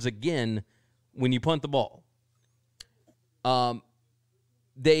happens again when you punt the ball,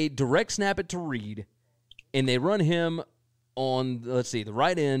 they direct snap it to Reed, and they run him on, the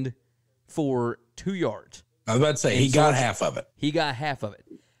right end for 2 yards. I was about to say, he got half of it. He got half of it.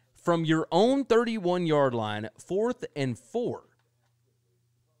 From your own 31-yard line, 4th and 4,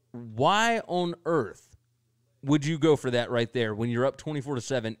 why on earth would you go for that right there when you're up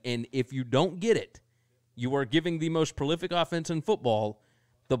 24-7? And if you don't get it, you are giving the most prolific offense in football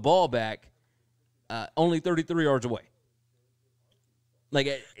the ball back only 33 yards away.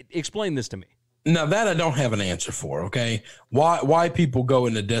 Like, explain this to me. Now, that I don't have an answer for, okay? Why people go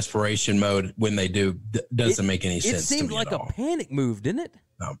into desperation mode when they do doesn't make any sense to me. It seemed like a panic move, didn't it?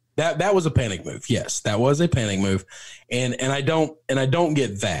 No, that was a panic move. Yes, that was a panic move. And I don't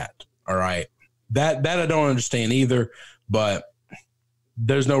get that, all right? That I don't understand either, but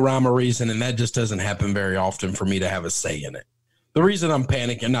there's no rhyme or reason, and that just doesn't happen very often for me to have a say in it. The reason I'm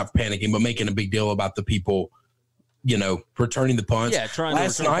panicking, not panicking, but making a big deal about the people returning the punts. Yeah,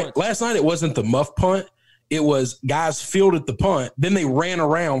 last night it wasn't the muff punt. It was guys fielded the punt. Then they ran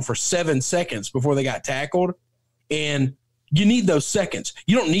around for 7 seconds before they got tackled. And you need those seconds.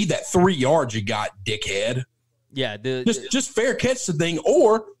 You don't need that 3 yards you got, dickhead. Yeah. Just fair catch the thing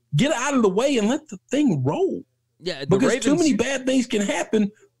or get out of the way and let the thing roll. Yeah. Because too many bad things can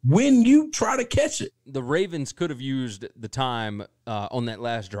happen when you try to catch it. The Ravens could have used the time on that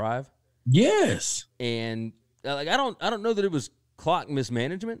last drive. Yes. And I don't know that it was clock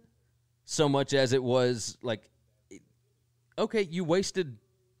mismanagement so much as it was like, okay, you wasted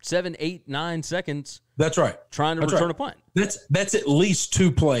 7, 8, 9 seconds. That's right. Trying to return a punt. That's at least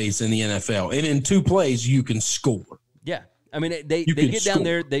 2 plays in the NFL, and in 2 plays you can score. Yeah, I mean they get down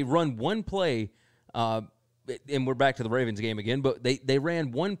there, they run 1 play, and we're back to the Ravens game again. But they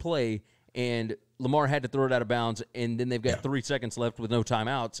ran 1 play, and Lamar had to throw it out of bounds, and then they've got 3 seconds left with no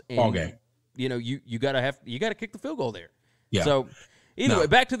timeouts. And, all game. You gotta kick the field goal there. Yeah. So either way,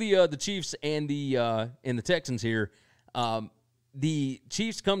 back to the Chiefs and the Texans here. The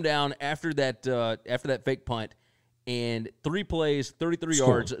Chiefs come down after that fake punt, and 3 plays, 33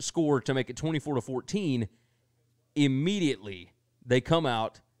 yards, score to make it 24-14. Immediately they come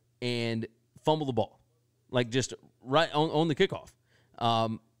out and fumble the ball, like just right on the kickoff.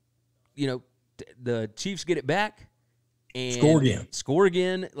 The Chiefs get it back. And score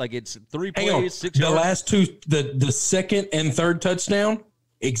again. Like it's 3 plays, 6 yards. The last 2, the second and third touchdown,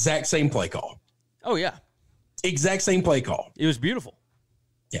 exact same play call. Oh yeah, exact same play call. It was beautiful.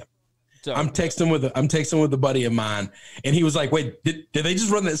 Yeah. So I'm texting with a buddy of mine, and he was like, "Wait, did they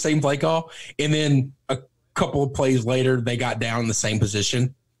just run that same play call?" And then a couple of plays later, they got down in the same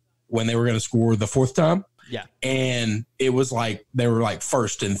position when they were going to score the 4th time. Yeah. And it was like they were like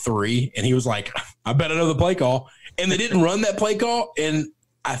 1st and 3, and he was like, "I bet I know the play call." And they didn't run that play call, and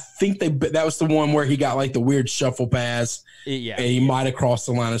I think that was the one where he got like the weird shuffle pass. Yeah, and he might have crossed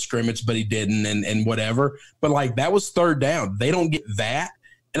the line of scrimmage, but he didn't, and whatever. But like that was 3rd down. They don't get that,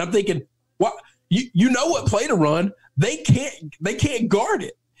 and I'm thinking, what? You know what play to run? They can't guard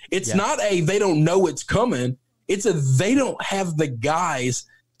it. It's not they don't know it's coming. It's they don't have the guys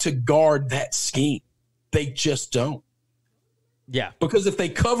to guard that scheme. They just don't. Yeah, because if they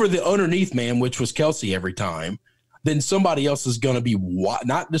cover the underneath man, which was Kelsey every time, then somebody else is going to be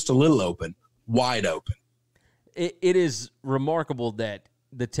not just a little open, wide open. It is remarkable that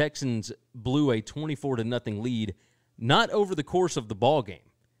the Texans blew a 24-0 lead, not over the course of the ball game.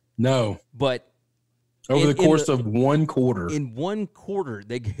 No. But over the course of 1 quarter. In 1 quarter,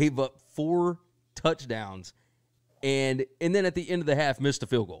 they gave up 4 touchdowns, and then at the end of the half missed a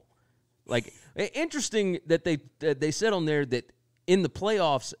field goal. Like, interesting that they said on there that in the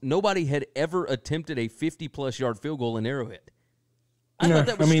playoffs, nobody had ever attempted a 50-plus yard field goal in Arrowhead. I thought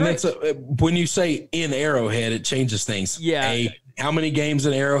that was strange. When you say in Arrowhead, it changes things. Yeah. How many games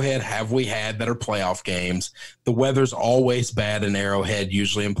in Arrowhead have we had that are playoff games? The weather's always bad in Arrowhead,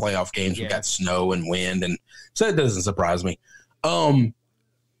 usually in playoff games. We've got snow and wind, and so it doesn't surprise me.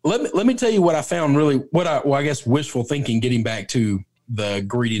 Let me tell you what I found really, I guess wishful thinking, getting back to the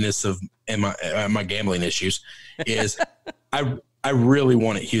greediness of my gambling issues, is I really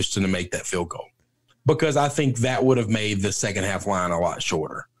wanted Houston to make that field goal, because I think that would have made the second half line a lot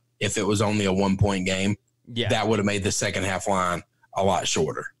shorter. If it was only a 1-point game, that would have made the second half line a lot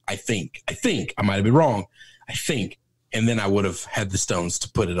shorter. I think I might have been wrong. I think, and then I would have had the stones to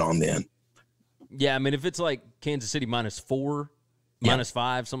put it on then. Yeah, I mean, if it's like Kansas City -4,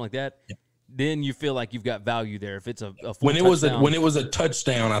 -5, something like that, then you feel like you've got value there. If it's a full when it was a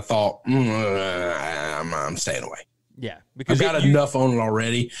touchdown, I thought I'm staying away. Yeah, because I've got enough on it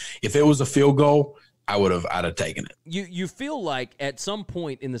already. If it was a field goal, I'd have taken it. You feel like at some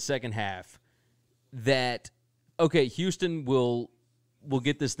point in the second half that, okay, Houston will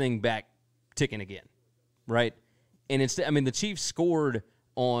get this thing back ticking again, right? And instead, I mean, the Chiefs scored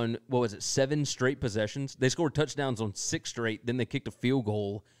on, 7 straight possessions. They scored touchdowns on 6 straight. Then they kicked a field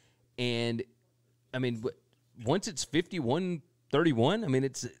goal. And, I mean, once it's 51-31,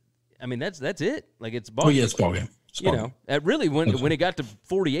 that's it. Like, it's ball. Oh, yeah, it's ball game. Really, when it got to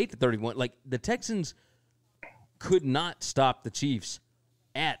 48-31, like, the Texans could not stop the Chiefs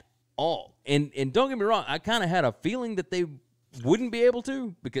at all. And don't get me wrong, I kind of had a feeling that they wouldn't be able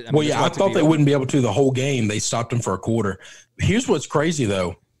to, because I thought they wouldn't be able to the whole game. They stopped them for a quarter. Here's what's crazy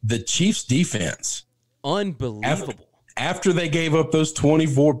though: the Chiefs' defense, unbelievable. After they gave up those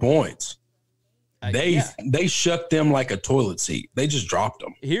 24 points, they shut them like a toilet seat. They just dropped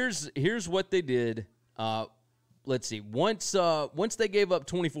them. Here's what they did. Let's see. Once they gave up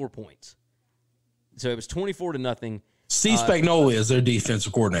 24 points, so it was 24-0. Steve Spagnuolo is their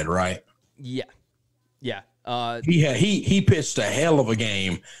defensive coordinator, right? Yeah. He pitched a hell of a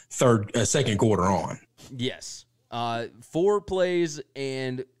game second quarter on. Yes. 4 plays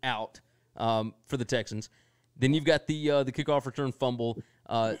and out for the Texans. Then you've got the kickoff return fumble,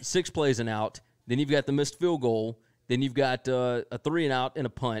 6 plays and out. Then you've got the missed field goal. Then you've got a 3 and out and a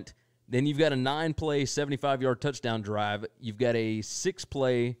punt. Then you've got a 9-play, 75-yard touchdown drive. You've got a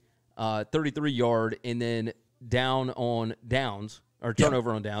 6-play, 33-yard, and then down on downs, or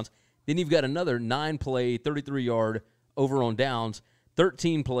turnover on downs. Then you've got another 9-play, 33-yard over on downs,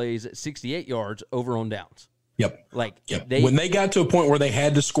 13 plays, 68 yards over on downs. Yep. When they got to a point where they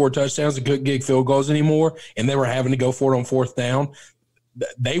had to score touchdowns and couldn't get field goals anymore, and they were having to go for it on 4th down,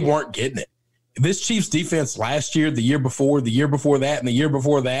 they weren't getting it. This Chiefs defense last year, the year before that, and the year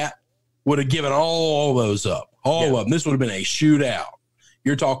before that would have given all those up. All of them. This would have been a shootout.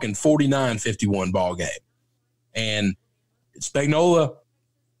 You're talking 49-51 ball game. And Spagnuolo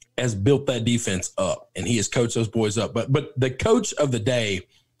has built that defense up, and he has coached those boys up. But the coach of the day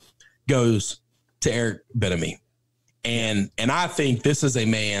goes to Eric Bieniemy. And I think this is a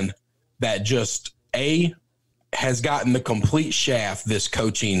man that just, has gotten the complete shaft this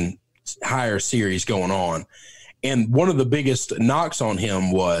coaching hire series going on. And one of the biggest knocks on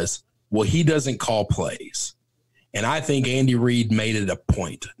him was, he doesn't call plays. And I think Andy Reid made it a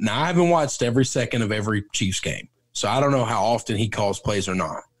point. Now, I haven't watched every second of every Chiefs game, so I don't know how often he calls plays or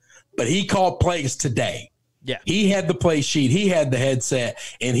not. But he called plays today. Yeah. He had the play sheet. He had the headset,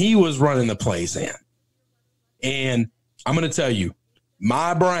 and he was running the plays in. And I'm going to tell you,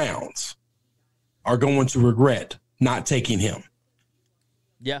 my Browns are going to regret not taking him.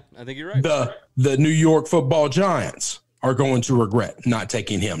 Yeah, I think you're right. The New York Football Giants are going to regret not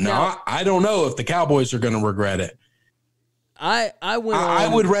taking him. Now, I don't know if the Cowboys are going to regret it. I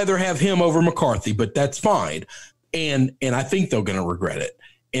would rather have him over McCarthy, but that's fine. And I think they're going to regret it.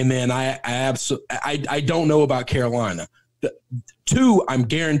 And then I don't know about Carolina. The 2 I'm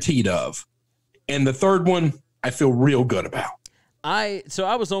guaranteed of, and the 3rd one I feel real good about. I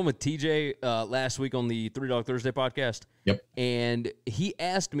was on with TJ last week on the 3 Dog Thursday podcast. Yep. And he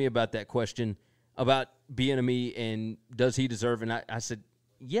asked me about that question about Bieniemy and does he deserve, and I said,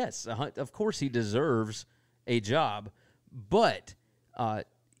 yes, of course he deserves a job. But I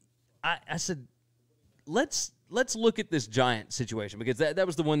said, let's look at this Giant situation, because that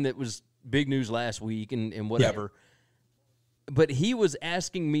was the one that was big news last week and whatever. Yeah. But he was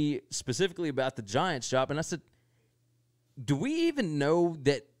asking me specifically about the Giants job, and I said, do we even know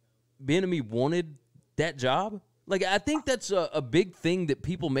that Bieniemy wanted that job? Like, I think that's a big thing that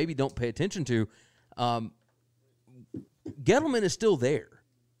people maybe don't pay attention to. Gettleman is still there,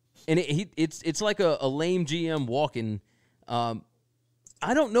 and it's like a lame GM walking. I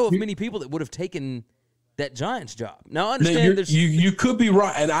don't know of many people that would have taken that Giants job. Now, I understand you could be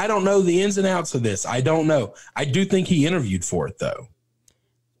right, and I don't know the ins and outs of this. I don't know. I do think he interviewed for it, though.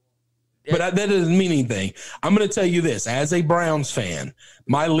 But that doesn't mean anything. I'm going to tell you this. As a Browns fan,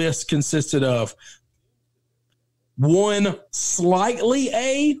 my list consisted of one slightly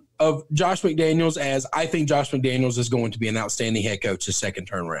A of Josh McDaniels, as I think Josh McDaniels is going to be an outstanding head coach his second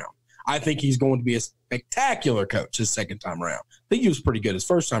turn around. I think he's going to be a spectacular coach his second time around. I think he was pretty good his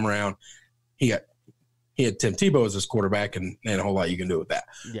first time around. He had Tim Tebow as his quarterback, and a whole lot you can do with that.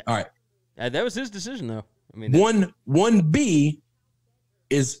 Yeah. All right. That was his decision, though. I mean, one B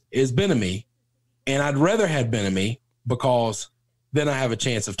is Benamy, and I'd rather have Benamy because then I have a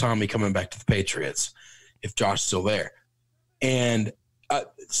chance of Tommy coming back to the Patriots if Josh's still there. And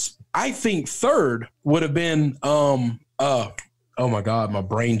I think third would have been oh my God, my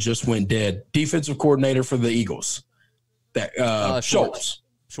brain just went dead. Defensive coordinator for the Eagles. That Schultz.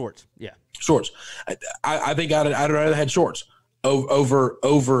 Shorts, yeah. Shorts. I think I'd rather had Shorts over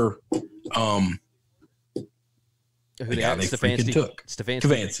who they freaking took.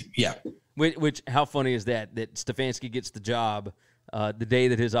 Stefanski, yeah. Which how funny is that Stefanski gets the job the day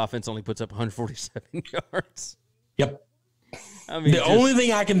that his offense only puts up 147 yards? Yep. I mean, the only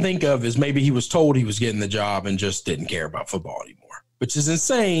thing I can think of is maybe he was told he was getting the job and just didn't care about football anymore, which is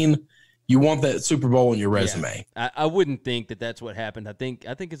insane. You want that Super Bowl in your resume. Yeah, I wouldn't think that that's what happened. I think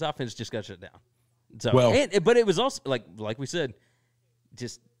his offense just got shut down. So, but it was also like we said,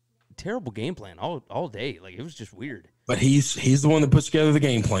 just terrible game plan all day. Like, it was just weird. But he's the one that puts together the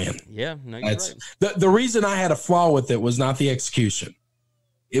game plan. Yeah, no, you're right. The reason I had a flaw with it was not the execution;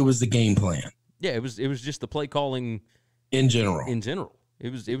 it was the game plan. Yeah, it was just the play calling in general.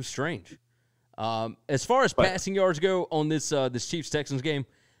 It was strange. As far as passing yards go on this Chiefs Texans game,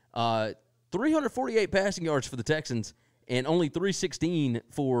 348 passing yards for the Texans and only 316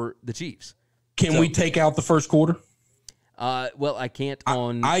 for the Chiefs. Can we take out the first quarter? Well, I can't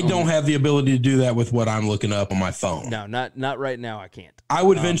I don't have the ability to do that with what I'm looking up on my phone. No, not right now. I can't. I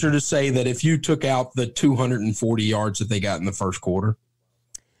would venture to say that if you took out the 240 yards that they got in the first quarter,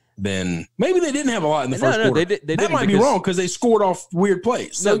 then maybe they didn't have a lot in the first quarter. That might be wrong because they scored off weird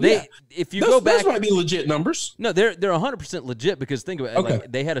plays. So if you go back, those might be legit numbers. No, they're 100% legit because think about it. Okay.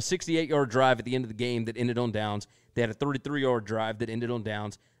 Like, they had a 68-yard drive at the end of the game that ended on downs. They had a 33-yard drive that ended on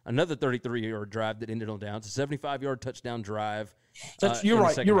downs. Another 33-yard drive that ended on downs. A 75-yard touchdown drive. You're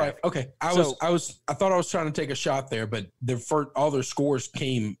right. Okay, I thought I was trying to take a shot there, but all their scores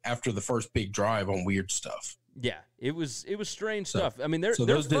came after the first big drive on weird stuff. Yeah, it was strange stuff. I mean, those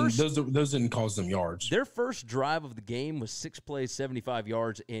didn't cause them yards. Their first drive of the game was 6 plays, 75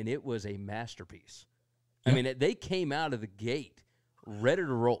 yards, and it was a masterpiece. Yeah. I mean, they came out of the gate ready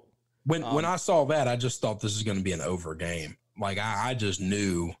to roll. When I saw that, I just thought this is going to be an over game. Like, I just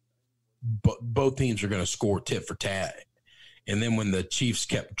knew both teams are going to score tit for tat. And then when the Chiefs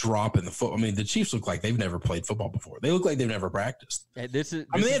kept dropping the foot, I mean, the Chiefs look like they've never played football before. They look like they've never practiced. They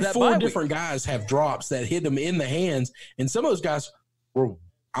had 4 different guys have drops that hit them in the hands, and some of those guys were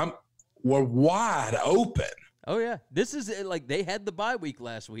wide open. Oh, yeah. This is like they had the bye week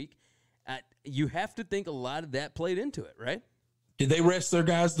last week. You have to think a lot of that played into it, right? Did they rest their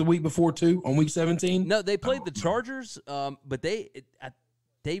guys the week before, too, on week 17? No, they played the Chargers, but they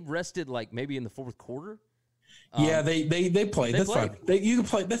rested like maybe in the fourth quarter. Yeah, they played. That's fine. You can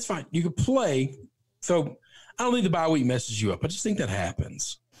play. That's fine. You can play. So I don't think the bye week messes you up. I just think that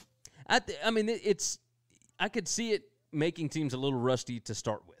happens. I mean, I could see it making teams a little rusty to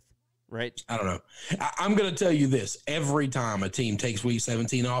start with, right? I don't know. I'm going to tell you this. Every time a team takes week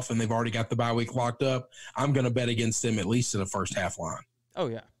 17 off and they've already got the bye week locked up, I'm going to bet against them at least in the first half line. Oh,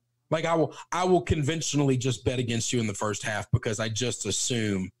 yeah. Like, I will conventionally just bet against you in the first half because I just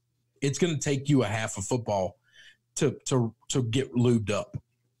assume it's going to take you a half of football to get lubed up.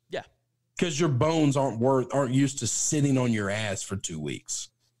 Yeah. Because your bones aren't used to sitting on your ass for 2 weeks.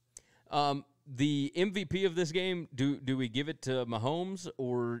 The MVP of this game, do we give it to Mahomes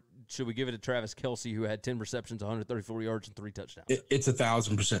or should we give it to Travis Kelce, who had 10 receptions, 134 yards, and 3 touchdowns? It's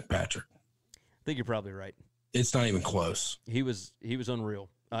 1,000% Patrick. I think you're probably right. It's not even close. He was unreal.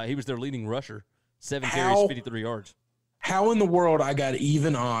 He was their leading rusher, 7 carries, 53 yards. How in the world I got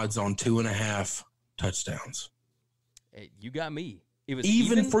even odds on 2.5 touchdowns? Hey, you got me. It was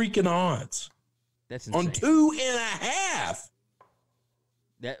even freaking odds. That's insane. On 2.5.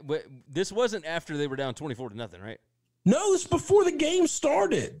 This wasn't after they were down 24-0, right? No, this before the game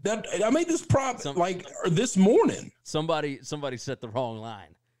started. I made this prop this morning. Somebody set the wrong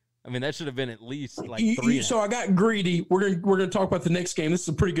line. I mean, that should have been at least like 3. So I got greedy. We're gonna talk about the next game. This is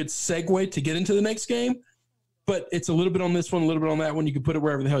a pretty good segue to get into the next game, but it's a little bit on this one, a little bit on that one. You can put it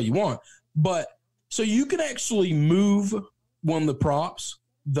wherever the hell you want. But so you can actually move one of the props,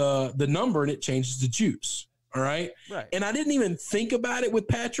 the number, and it changes the juice. All right. Right. And I didn't even think about it with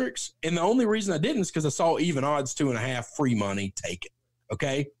Patrick's. And the only reason I didn't is because I saw even odds 2.5 free money. Take it.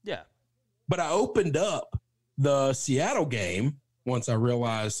 Okay. Yeah. But I opened up The Seattle game, once I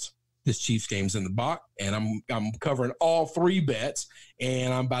realized this Chiefs game's in the box, and I'm covering all 3 bets,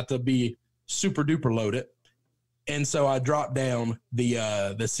 and I'm about to be super duper loaded. And so I dropped down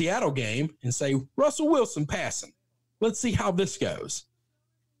the Seattle game and say, Russell Wilson passing. Let's see how this goes.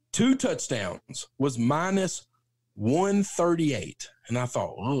 2 touchdowns was minus 138. And I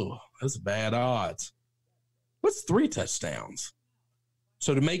thought, oh, that's bad odds. What's 3 touchdowns?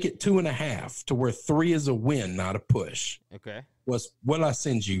 So to make it 2.5 to where 3 is a win, not a push. Okay. Was what I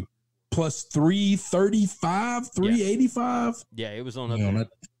send you plus 335, 385. Yeah, it was on up there.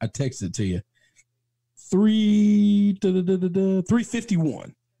 I texted it to you.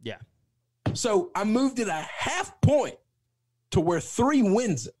 351. Yeah. So I moved it a half point to where 3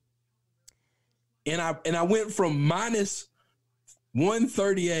 wins it. And I went from minus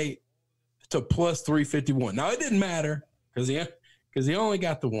 138 to plus 351. Now it didn't matter because he only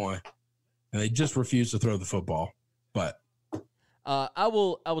got the 1, and they just refused to throw the football. But I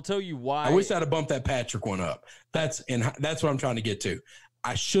will tell you why. I wish I'd have bumped that Patrick one up. That's what I'm trying to get to.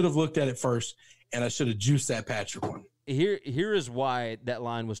 I should have looked at it first, and I should have juiced that Patrick one. Here is why that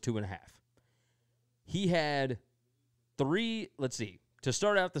line was 2.5. He had 3. Let's see. To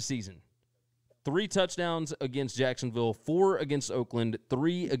start out the season, 3 touchdowns against Jacksonville, 4 against Oakland,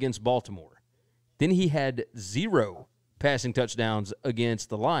 3 against Baltimore. Then he had 0 passing touchdowns against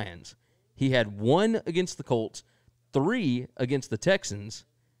the Lions. He had 1 against the Colts, 3 against the Texans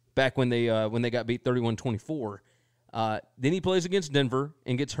back when they got beat 31-24. Then he plays against Denver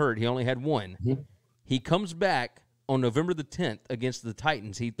and gets hurt. He only had 1. Mm-hmm. He comes back on November the 10th against the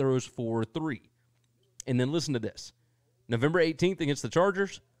Titans. He throws for 3. And then listen to this. November 18th against the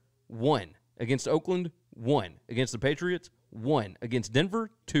Chargers, 1. Against Oakland, 1. Against the Patriots, 1. Against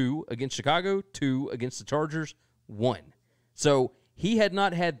Denver, 2. Against Chicago, 2. Against the Chargers, 1. So he had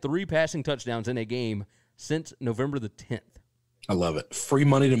not had 3 passing touchdowns in a game since November the 10th. I love it. Free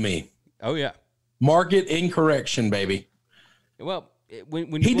money to me. Oh, yeah. Market incorrection, baby. Well,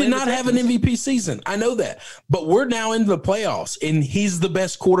 when he did not have an MVP season. I know that. But we're now into the playoffs, and he's the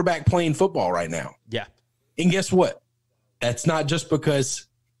best quarterback playing football right now. Yeah. And guess what? That's not just because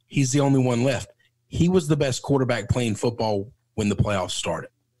he's the only one left. He was the best quarterback playing football when the playoffs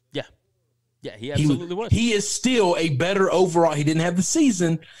started. Yeah. Yeah, he absolutely was. He is still a better overall. He didn't have the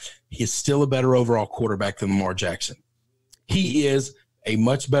season. He is still a better overall quarterback than Lamar Jackson. He is a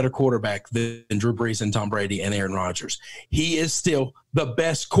much better quarterback than Drew Brees and Tom Brady and Aaron Rodgers. He is still the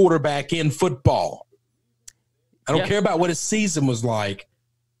best quarterback in football. I don't care about what his season was like.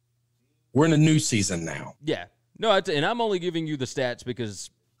 We're in a new season now. Yeah. No, and I'm only giving you the stats because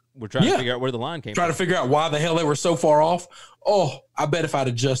we're trying to figure out where the line came from. Trying to figure out why the hell they were so far off. Oh, I bet if I'd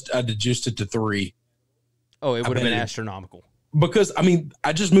adjusted it to 3. Oh, it would have been astronomical. Because, I mean,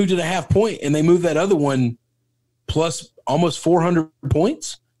 I just moved it a half point, and they moved that other one plus almost 400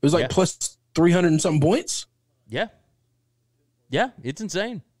 points. It was like plus 300 and something points. Yeah. Yeah, it's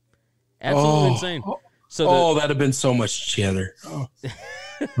insane. Absolutely insane. So that'd have been so much cheddar. Oh.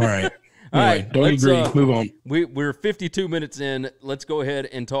 All right. Anyway, all right, don't agree. Move on. We're 52 minutes in. Let's go ahead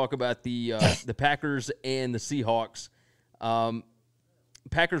and talk about the Packers and the Seahawks.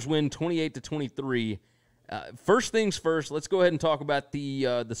 Packers win 28-23. First things first, let's go ahead and talk about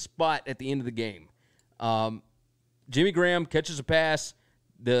the spot at the end of the game. Jimmy Graham catches a pass.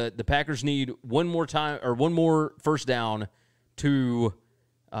 The Packers need one more first down to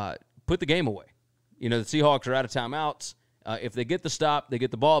put the game away. You know, the Seahawks are out of timeouts. If they get the stop, they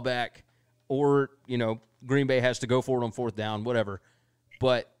get the ball back, or, you know, Green Bay has to go for it on 4th down, whatever.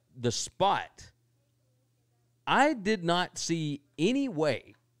 But the spot, I did not see any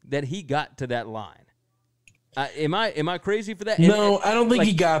way that he got to that line. Am I crazy for that? No, I don't think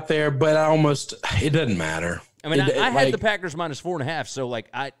he got there, but it doesn't matter. I mean, I had the Packers minus 4.5, so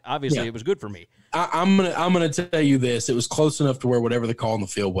obviously it was good for me. I'm gonna tell you this: it was close enough to where whatever the call on the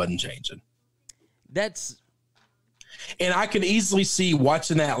field wasn't changing. And I could easily see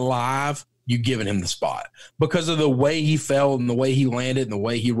watching that live, you giving him the spot because of the way he fell and the way he landed and the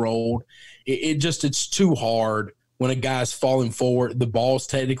way he rolled. It's too hard when a guy's falling forward. The ball's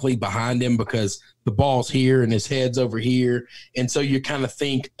technically behind him because the ball's here and his head's over here. And so you kind of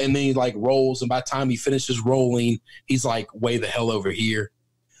think, and then he rolls. And by the time he finishes rolling, he's way the hell over here.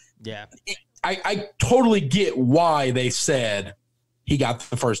 Yeah. I totally get why they said he got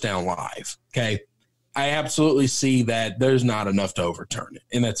the first down live. Okay. I absolutely see that there's not enough to overturn it,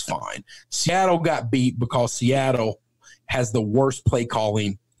 and that's fine. Seattle got beat because Seattle has the worst play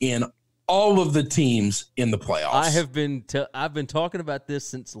calling in all of the teams in the playoffs. I've been talking about this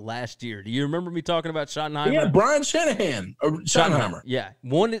since last year. Do you remember me talking about Schottenheimer? Yeah, Brian Shanahan or Schottenheimer. Yeah,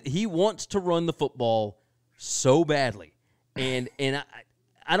 he wants to run the football so badly. And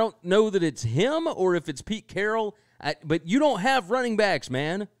I don't know that it's him or if it's Pete Carroll, but you don't have running backs,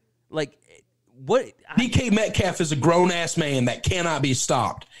 man. Like, what? DK Metcalf is a grown-ass man that cannot be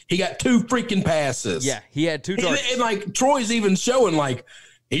stopped. He got 2 freaking passes. Yeah, he had 2 targets. And like, Troy's even showing, like,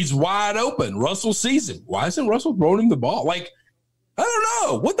 he's wide open. Russell sees him. Why isn't Russell throwing him the ball? Like, I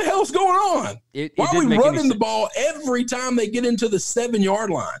don't know. What the hell's going on? Why are we running the ball every time they get into the 7-yard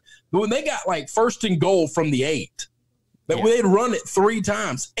line? But when they got, like, 1st and goal from the 8, they'd run it 3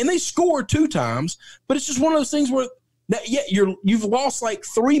 times. And they score 2 times, but it's just one of those things where you've lost like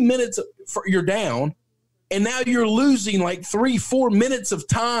 3 minutes you're down, and now you're losing like 3-4 minutes of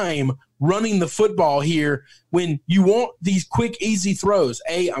time running the football here when you want these quick, easy throws.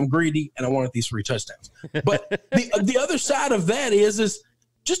 I'm greedy and I wanted these 3 touchdowns. But the other side of that is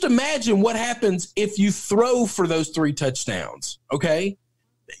just imagine what happens if you throw for those 3 touchdowns. Okay,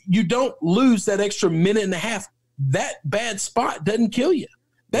 you don't lose that extra minute and a half. That bad spot doesn't kill you.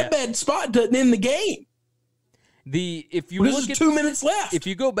 That bad spot doesn't end the game. If you look at 2 minutes left. If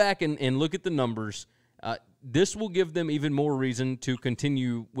you go back and look at the numbers, this will give them even more reason to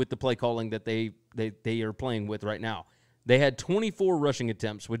continue with the play calling that they are playing with right now. They had 24 rushing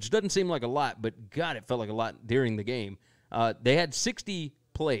attempts, which doesn't seem like a lot, but God, it felt like a lot during the game. They had 60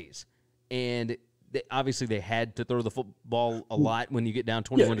 plays, and obviously they had to throw the football a lot when you get down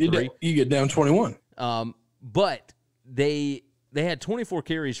 21-3. You get down 21. But they had 24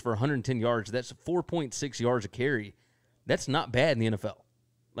 carries for 110 yards. That's 4.6 yards a carry. That's not bad in the NFL.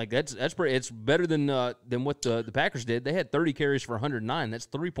 Like that's pretty. It's better than what the Packers did. They had 30 carries for 109. That's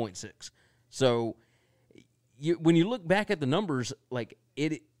 3.6. So when you look back at the numbers, like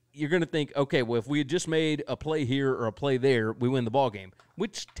you're going to think, okay, well, if we had just made a play here or a play there, we win the ball game,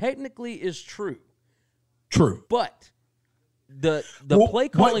 which technically is true. True, but the play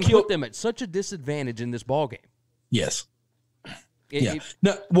calling put them at such a disadvantage in this ball game. Yes.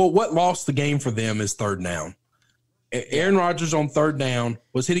 What lost the game for them is 3rd down. Aaron Rodgers on 3rd down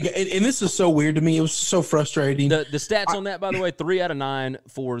was hitting, and this is so weird to me. It was so frustrating. The stats on that, by the way, 3 out of 9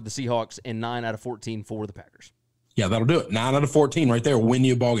 for the Seahawks and 9 out of 14 for the Packers. Yeah, that'll do it. 9 out of 14 right there, win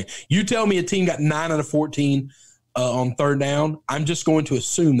you a ball game. You tell me a team got 9 out of 14 on 3rd down, I'm just going to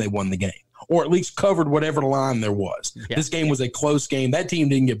assume they won the game, or at least covered whatever line there was. Yeah. This game was a close game. That team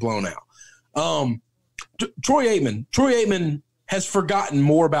didn't get blown out. Troy Aikman has forgotten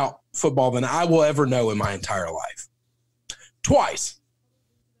more about football than I will ever know in my entire life. Twice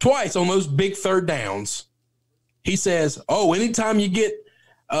on those big 3rd downs, he says, anytime you get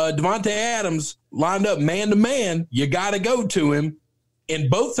Devontae Adams lined up man-to-man, you got to go to him. And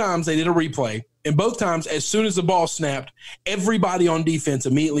both times they did a replay. And both times, as soon as the ball snapped, everybody on defense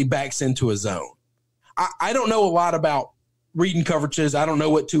immediately backs into a zone. I don't know a lot about reading coverages. I don't know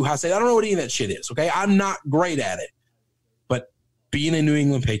what too high say. I don't know what any of that shit is, okay? I'm not great at it. But being a New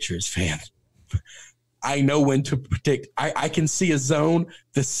England Patriots fan, I know when to predict. I can see a zone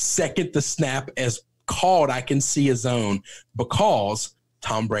the second the snap is called. I can see a zone because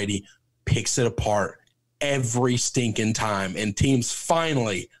Tom Brady picks it apart every stinking time. And teams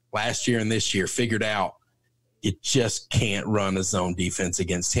finally, last year and this year, figured out you just can't run a zone defense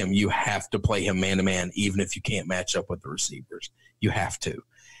against him. You have to play him man-to-man, even if you can't match up with the receivers. You have to.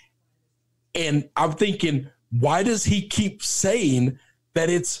 And I'm thinking, why does he keep saying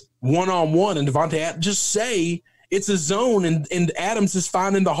that it's one-on-one and Devontae Adams? Just say it's a zone and Adams is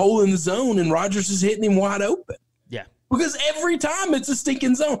finding the hole in the zone and Rodgers is hitting him wide open. Yeah. Because every time it's a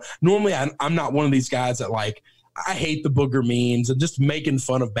stinking zone. Normally I'm not one of these guys that I hate the booger memes and just making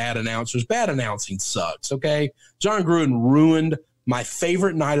fun of bad announcers. Bad announcing sucks, okay? John Gruden ruined my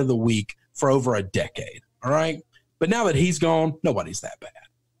favorite night of the week for over a decade, all right? But now that he's gone, nobody's that bad,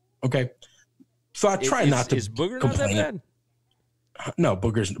 okay? So I try not to Is Booger complain. not that bad? No,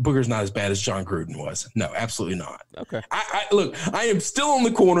 Booger's not as bad as John Gruden was. No, absolutely not. Okay. Look, I am still on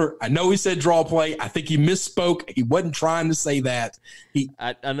the corner. I know he said draw play. I think he misspoke. He wasn't trying to say that.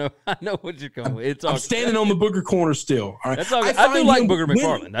 I know what you're going with. I'm standing on the Booger corner still. All right. That's all, I do like Booger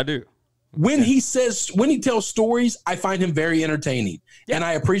McFarland. I do. When he tells stories, I find him very entertaining. Yeah. And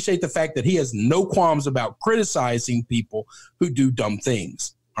I appreciate the fact that he has no qualms about criticizing people who do dumb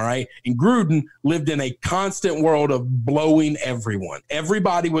things. All right. And Gruden lived in a constant world of blowing everyone.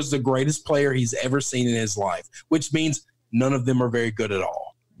 Everybody was the greatest player he's ever seen in his life, which means none of them are very good at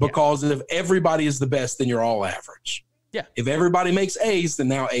all. Because if everybody is the best, then you're all average. Yeah. If everybody makes A's, then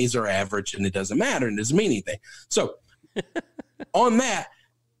now A's are average and it doesn't matter and it doesn't mean anything. So on that,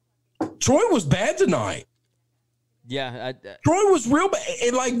 Troy was bad tonight. Yeah. Troy was real bad.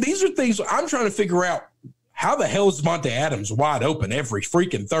 And these are things I'm trying to figure out. How the hell is Devontae Adams wide open every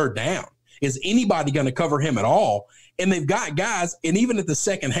freaking third down? Is anybody going to cover him at all? And they've got guys, and even at the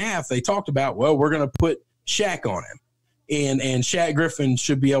second half, they talked about, well, we're going to put Shaq on him. And Shaq Griffin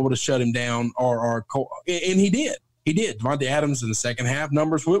should be able to shut him down, and he did. He did. Devontae Adams in the second half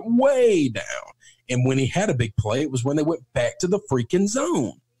numbers went way down. And when he had a big play, it was when they went back to the freaking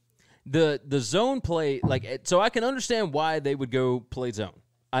zone. The zone play, so I can understand why they would go play zone.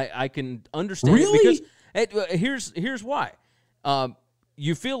 I can understand really? Because here's why.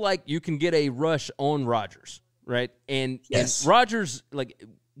 You feel like you can get a rush on Rodgers, right? And Rodgers,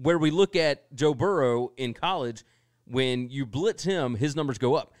 where we look at Joe Burrow in college, when you blitz him, his numbers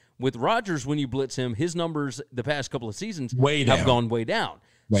go up. With Rodgers, when you blitz him, his numbers the past couple of seasons have gone way down.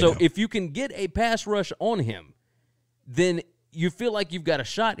 If you can get a pass rush on him, then you feel like you've got a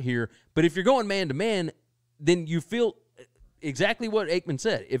shot here. But if you're going man-to-man, then you feel exactly what Aikman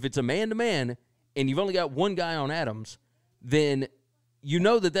said. If it's a man-to-man and you've only got one guy on Adams, then you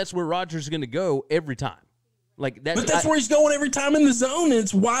know that's where Rodgers is going to go every time. But that's where he's going every time in the zone, and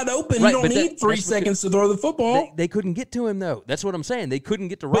it's wide open. Right, you don't need 3 seconds to throw the football. They couldn't get to him, though. That's what I'm saying. They couldn't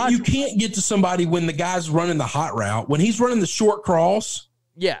get to Rodgers. But you can't get to somebody when the guy's running the hot route. When he's running the short cross,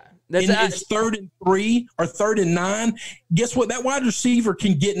 it's 3rd and 3 or 3rd and 9. Guess what? That wide receiver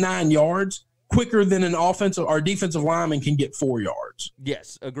can get 9 yards quicker than an offensive or defensive lineman can get 4 yards.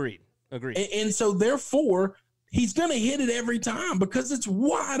 Yes, agreed. And so, therefore, he's going to hit it every time because it's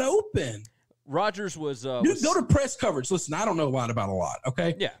wide open. Rodgers was go to press coverage. Listen, I don't know a lot about a lot,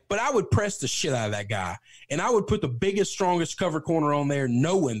 okay? Yeah. But I would press the shit out of that guy, and I would put the biggest, strongest cover corner on there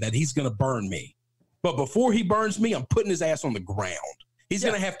knowing that he's going to burn me. But before he burns me, I'm putting his ass on the ground. He's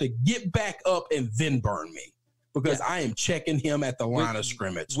going to have to get back up and then burn me because I am checking him at the line of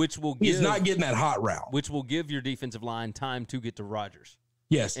scrimmage. He's not getting that hot route. Which will give your defensive line time to get to Rodgers.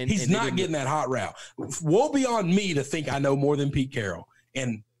 Yes, he's not getting that hot route. Woe be on me to think I know more than Pete Carroll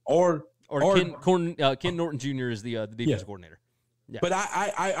or Ken Norton Jr. is the defensive coordinator. Yeah. But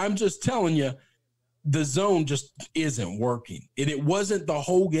I'm just telling you, the zone just isn't working. And it wasn't the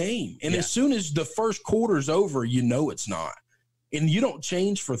whole game. And as soon as the first quarter's over, you know it's not. And you don't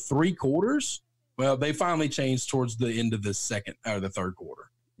change for 3 quarters. Well, they finally changed towards the end of the second or the third quarter.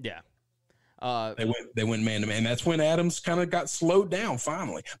 Yeah. They went man to man. That's when Adams kind of got slowed down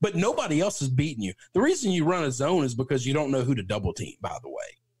finally. But nobody else is beating you. The reason you run a zone is because you don't know who to double team, by the way.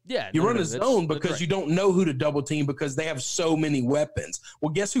 Yeah, you run a zone because you don't know who to double team because they have so many weapons.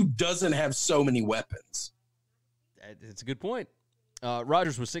 Well, guess who doesn't have so many weapons? It's a good point.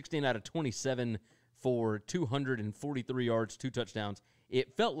 Rodgers was 16 out of 27 for 243 yards, 2 touchdowns.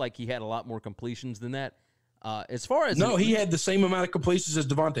 It felt like he had a lot more completions than that. As far as he had the same amount of completions as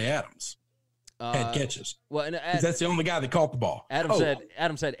Devontae Adams. Had catches. Well, and that's the only guy that caught the ball.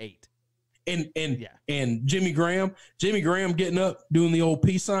 Adams had 8. And Jimmy Graham getting up, doing the old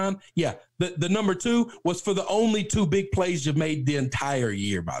peace sign. Yeah, the number 2 was for the only 2 big plays you made the entire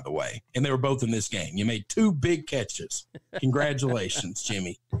year, by the way. And they were both in this game. You made 2 big catches. Congratulations,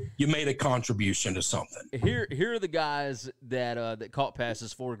 Jimmy. You made a contribution to something. Here are the guys that caught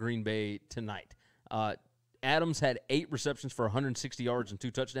passes for Green Bay tonight. Adams had 8 receptions for 160 yards and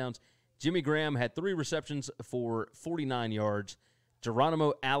 2 touchdowns. Jimmy Graham had 3 receptions for 49 yards.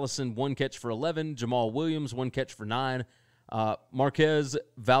 Geronimo Allison, 1 catch for 11. Jamal Williams, 1 catch for 9. Marquez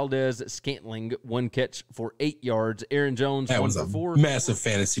Valdez-Scantling, 1 catch for 8 yards. Aaron Jones, that 1 for 4. Massive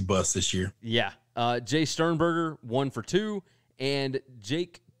fantasy bust this year. Yeah. Jay Sternberger, 1 for 2. And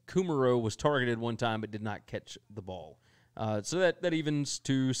Jake Kumaro was targeted 1 time but did not catch the ball. So that evens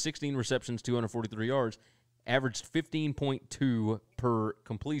to 16 receptions, 243 yards. Averaged 15.2 per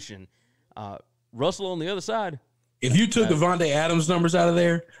completion. Russell on the other side. If you took Devontae Adams numbers out of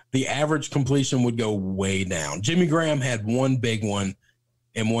there, the average completion would go way down. Jimmy Graham had 1 big one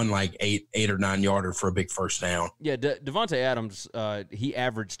and 1 like 8 or 9 yarder for a big first down. Yeah, Devontae Adams, he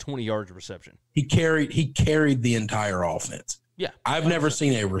averaged 20 yards of reception. He carried the entire offense. Yeah, I've never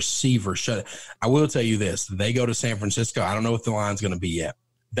seen a receiver shut it. I will tell you this: they go to San Francisco. I don't know what the line's going to be yet.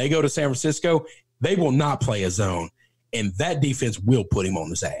 They go to San Francisco. They will not play a zone, and that defense will put him on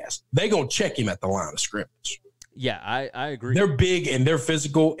his ass. They're going to check him at the line of scrimmage. Yeah, I agree. They're big and they're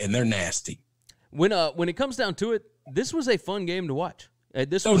physical and they're nasty. When it comes down to it, this was a fun game to watch.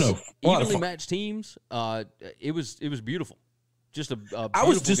 This was evenly matched teams. It was beautiful. Just a beautiful I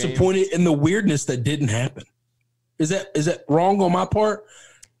was disappointed in the weirdness that didn't happen. Is that wrong on my part?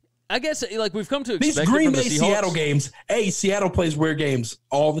 I guess we've come to expect these Green Bay the Seattle games. Seattle plays weird games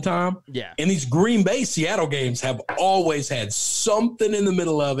all the time. Yeah, and these Green Bay Seattle games have always had something in the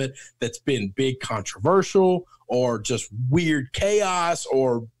middle of it that's been big, controversial, or just weird chaos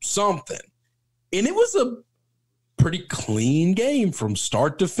or something. And it was a pretty clean game from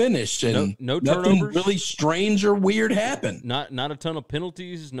start to finish, and no nothing turnovers, really strange or weird happened. Not a ton of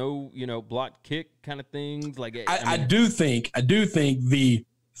penalties, no blocked kick kind of things. Like I do think the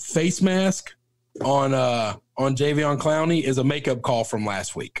face mask on Javion Clowney is a makeup call from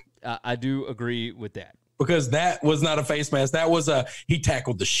last week. I do agree with that. Because that was not a face mask. That was he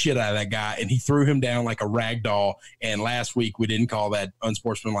tackled the shit out of that guy and he threw him down like a rag doll. And last week we didn't call that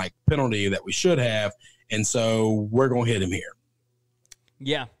unsportsmanlike penalty that we should have. And so we're going to hit him here.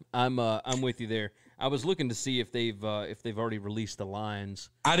 Yeah, I'm with you there. I was looking to see if they've already released the lines.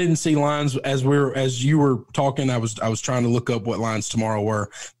 I didn't see lines as you were talking. I was trying to look up what lines tomorrow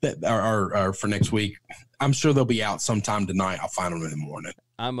were that are for next week. I'm sure they'll be out sometime tonight. I'll find them in the morning.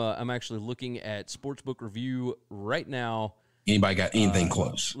 I'm actually looking at Sportsbook Review right now. Anybody got anything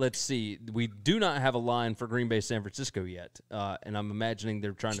close? Let's see. We do not have a line for Green Bay San Francisco yet, and I'm imagining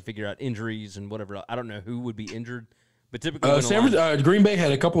they're trying to figure out injuries and whatever. I don't know who would be injured, but typically Green Bay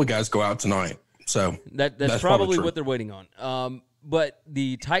had a couple of guys go out tonight, so that's probably what they're waiting on. But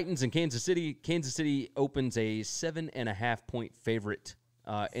the Titans and Kansas City opens a 7.5 point favorite,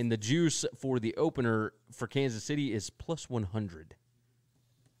 and the juice for the opener for Kansas City is plus 100.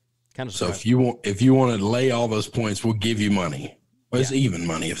 Kind of. So if you want to lay all those points, we'll give you money. Well, it's even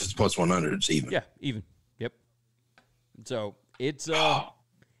money. If it's plus 100, it's even. Yeah, even. Yep. So it's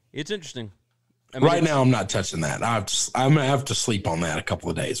interesting. Right now, I'm not touching that. I'm gonna have to sleep on that a couple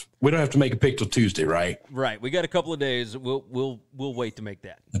of days. We don't have to make a pick till Tuesday, right? Right. We got a couple of days. We'll wait to make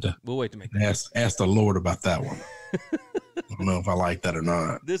that. We'll wait to make that. Ask the Lord about that one. I don't know if I like that or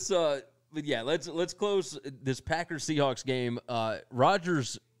not. But yeah, let's close this Packers Seahawks game.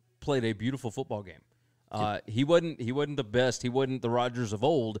 Rodgers played a beautiful football game. He wasn't the best. He wasn't the Rodgers of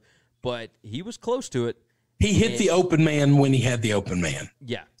old, but he was close to it. He hit the open man when he had the open man.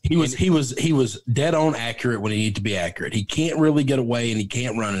 Yeah. He was dead on accurate when he needed to be accurate. He can't really get away and he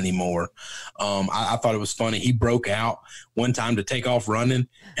can't run anymore. I thought it was funny. He broke out one time to take off running,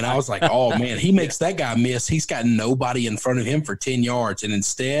 and I was like, oh, man, he makes that guy miss. He's got nobody in front of him for 10 yards, and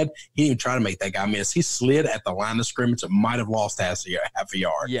instead he didn't even try to make that guy miss. He slid at the line of scrimmage and might have lost half a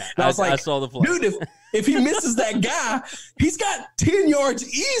yard. Yeah, and I was like, I saw the play. Dude, if he misses that guy, he's got 10 yards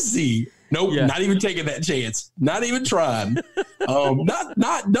easy. Nope, Not even taking that chance. Not even trying.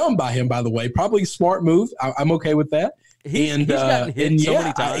 Not dumb by him, by the way. Probably a smart move. I'm okay with that. He's gotten hit so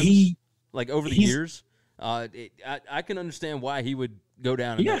many times. Over the years. I can understand why he would go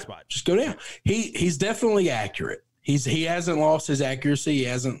down in that spot. Just go down. He's definitely accurate. He hasn't lost his accuracy.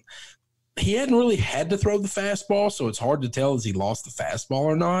 He hadn't really had to throw the fastball, so it's hard to tell has he lost the fastball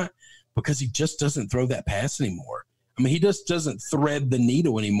or not because he just doesn't throw that pass anymore. I mean, he just doesn't thread the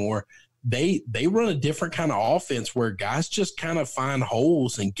needle anymore. They run a different kind of offense where guys just kind of find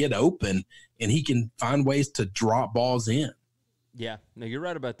holes and get open, and he can find ways to drop balls in. Yeah, no, you're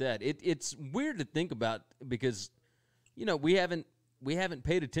right about that. It's weird to think about because, we haven't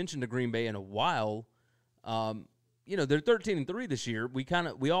paid attention to Green Bay in a while. They're 13-3 this year.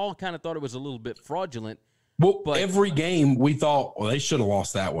 We all kind of thought it was a little bit fraudulent. Well, every game we thought, they should have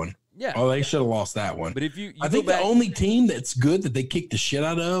lost that one. Yeah. Oh, they should have lost that one. But if you I think the only team that's good that they kicked the shit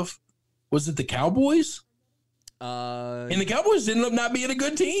out of was it the Cowboys? And the Cowboys ended up not being a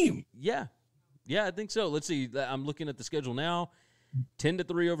good team. Yeah. Yeah, I think so. Let's see. I'm looking at the schedule now.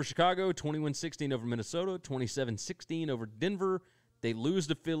 10-3 over Chicago, 21-16 over Minnesota, 27-16 over Denver. They lose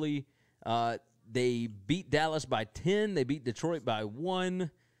to Philly. They beat Dallas by 10. They beat Detroit by 1.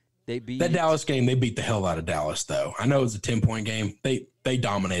 That Dallas game, they beat the hell out of Dallas, though. I know it was a 10-point game. They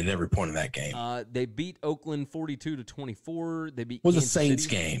dominated every point of that game. They beat Oakland 42-24. They beat It was Kansas a Saints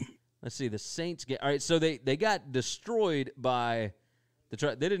City. game. Let's see, the Saints game. All right, so they got destroyed by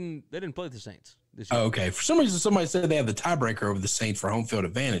the. They didn't play the Saints this year. Oh, okay. For some reason, somebody said they have the tiebreaker over the Saints for home field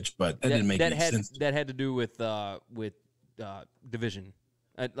advantage, but that didn't make any sense. That had to do with division,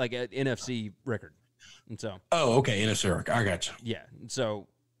 like an NFC record, and so. Oh, okay, NFC record. I got you. Yeah, so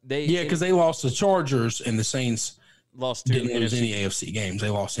because they lost the Chargers and the Saints didn't lose any AFC games.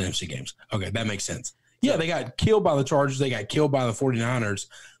 They lost NFC games. Okay, that makes sense. Yeah, they got killed by the Chargers. They got killed by the 49ers.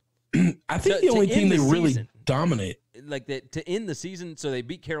 I think the only team they really dominate. Like that to end the season, so they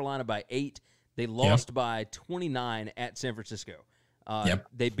beat Carolina by 8. They lost by 29 at San Francisco.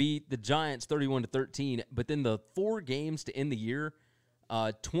 They beat the Giants 31-13, but then the 4 games to end the year,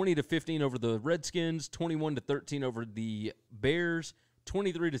 20-15 over the Redskins, 21-13 over the Bears,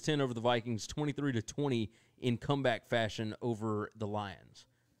 23-10 over the Vikings, 23-20 in comeback fashion over the Lions.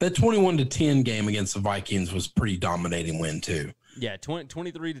 That 21-10 game against the Vikings was a pretty dominating win too. Yeah,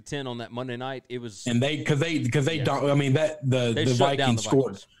 23-10 on that Monday night. It was, and the Vikings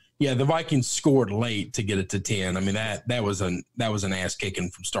scored. Yeah, the Vikings scored late to get it to 10. I mean, that was an ass kicking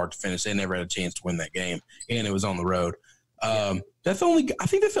from start to finish. They never had a chance to win that game, and it was on the road. I think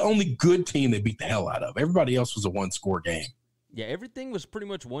that's the only good team they beat the hell out of. Everybody else was a one-score game. Yeah, everything was pretty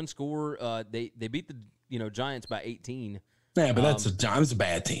much one score. They beat the Giants by 18. Yeah, but that's a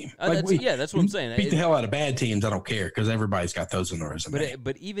bad team. That's what I'm saying. Beat the hell out of bad teams. I don't care because everybody's got those in their resume.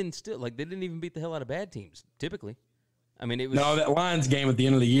 But even still, like they didn't even beat the hell out of bad teams. Typically, I mean, it was that Lions game at the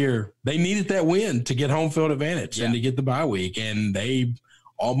end of the year. They needed that win to get home field advantage and to get the bye week, and they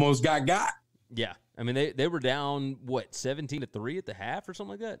almost got. Yeah, I mean they were down 17-3 at the half or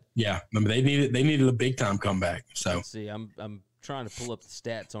something like that. Yeah, I mean they needed a big time comeback. So let's see, I'm trying to pull up the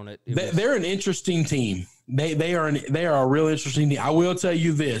stats on it. They're an interesting team. They are a real interesting team. I will tell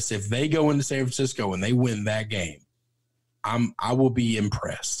you this: if they go into San Francisco and they win that game, I will be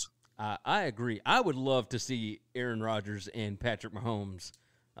impressed. I agree. I would love to see Aaron Rodgers and Patrick Mahomes.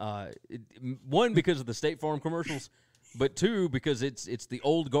 One, because of the State Farm commercials, but two, because it's the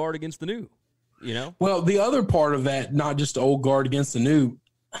old guard against the new. You know. Well, the other part of that, not just the old guard against the new.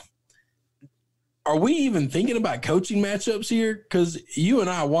 Are we even thinking about coaching matchups here? Because you and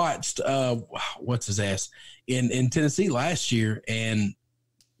I watched what's his ass in Tennessee last year, and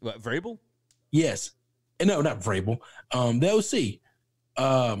what, Vrabel? Yes, no, not Vrabel. The OC.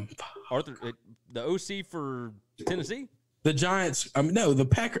 Arthur, the OC for Tennessee? The Giants.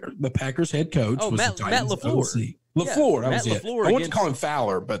 The Packers head coach was Matt LaFleur. OC. LaFleur. Matt LaFleur. I wanted to call him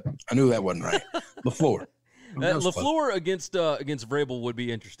Fowler, but I knew that wasn't right. LaFleur. LaFleur against Vrabel would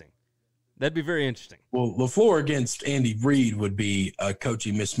be interesting. That'd be very interesting. Well, LaFleur against Andy Reid would be a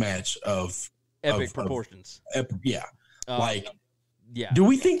coaching mismatch of epic proportions. Yeah. Do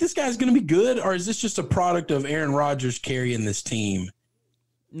we think this guy's going to be good, or is this just a product of Aaron Rodgers carrying this team?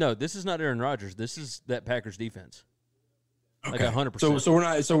 No, this is not Aaron Rodgers. This is that Packers defense. Okay. Like 100%. So we're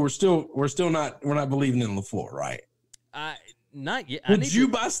not believing in LaFleur, right? Not yet. Would you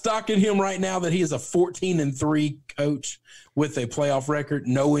buy stock in him right now that he is a 14-3 coach with a playoff record,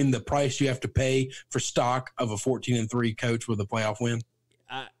 knowing the price you have to pay for stock of a 14-3 coach with a playoff win?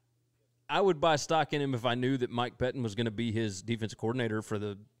 I would buy stock in him if I knew that Mike Pettin was going to be his defensive coordinator for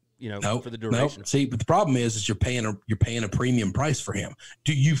the for the duration. See, but the problem is you're paying a premium price for him.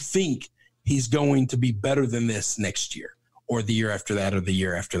 Do you think he's going to be better than this next year, or the year after that, or the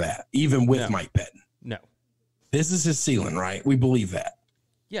year after that, even with Mike Pettin? No. This is his ceiling, right? We believe that.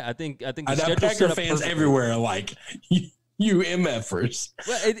 Yeah, I think the Packer fans everywhere are like, you MFers.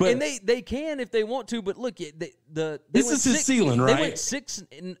 Well, and they can if they want to, but look, this is his ceiling, right? They went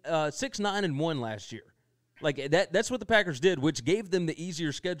 6-9-1 last year. Like that's what the Packers did, which gave them the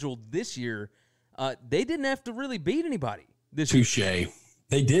easier schedule this year. They didn't have to really beat anybody this year. Touche.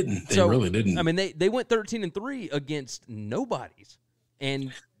 They didn't. They really didn't. I mean, they went 13-3 against nobodies,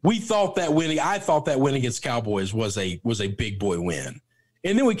 and I thought that win against Cowboys was a big boy win,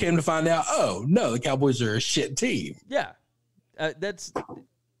 and then we came to find out, oh no, the Cowboys are a shit team. Yeah,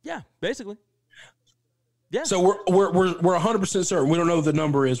 basically. Yeah. So we're 100% certain. We don't know what the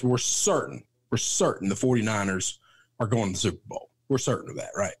number is. We're certain the 49ers are going to the Super Bowl. We're certain of that,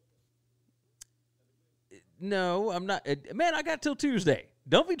 right? No, I'm not. Man, I got till Tuesday.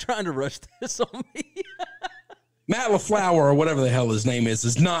 Don't be trying to rush this on me. Matt LaFleur, or whatever the hell his name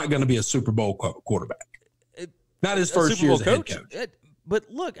is not going to be a Super Bowl quarterback. Not his first year as a head coach. But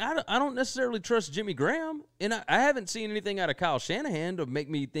look, I don't necessarily trust Jimmy Graham, and I haven't seen anything out of Kyle Shanahan to make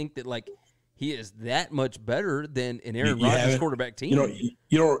me think that like he is that much better than an Aaron Rodgers quarterback team.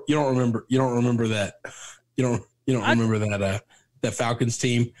 You don't remember that. You don't remember that Falcons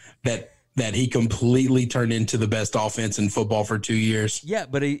team that he completely turned into the best offense in football for 2 years. Yeah,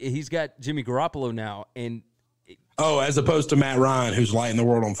 but he's got Jimmy Garoppolo now, and as opposed to Matt Ryan, who's lighting the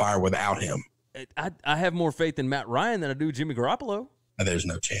world on fire without him. I have more faith in Matt Ryan than I do Jimmy Garoppolo. There's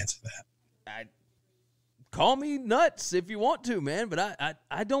no chance of that. Call me nuts if you want to, man, but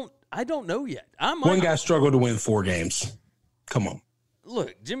I don't know yet. One guy struggled to win 4 games. Come on.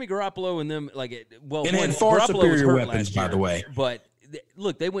 Look, Jimmy Garoppolo and them and had far superior weapons, by the way. But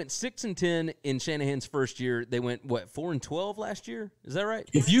look, they went 6-10 in Shanahan's first year. They went 4-12 last year. Is that right?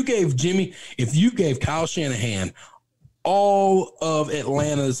 If you gave Kyle Shanahan all of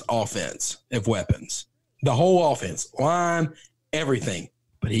Atlanta's offense of weapons, the whole offense, line, everything,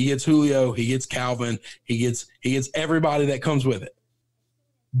 but he gets Julio, he gets Calvin, he gets everybody that comes with it,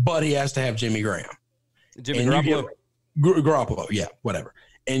 but he has to have Jimmy Graham, Garoppolo, yeah, whatever,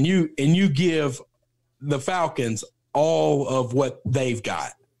 and you give the Falcons all of what they've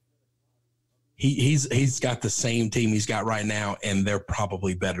got. He's got the same team he's got right now, and they're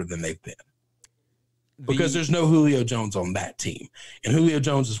probably better than they've been. because there's no Julio Jones on that team. And Julio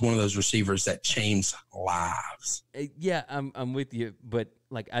Jones is one of those receivers that change lives. Yeah, I'm with you. But,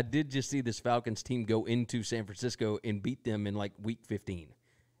 like, I did just see this Falcons team go into San Francisco and beat them in, like, week 15.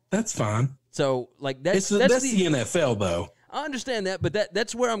 That's fine. So, like, that's the NFL, though. I understand that, but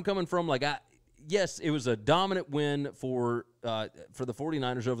that's where I'm coming from. Like, yes, it was a dominant win for the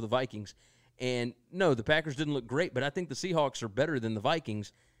 49ers over the Vikings. And, no, the Packers didn't look great, but I think the Seahawks are better than the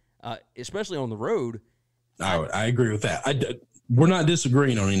Vikings, especially on the road. I agree with that. We're not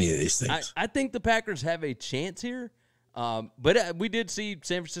disagreeing on any of these things. I think the Packers have a chance here, but we did see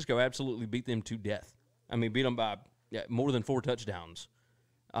San Francisco absolutely beat them to death. I mean, beat them by more than 4 touchdowns.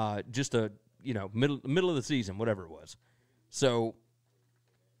 Just middle of the season, whatever it was. So,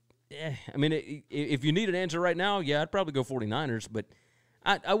 I mean, if you need an answer right now, I'd probably go 49ers, but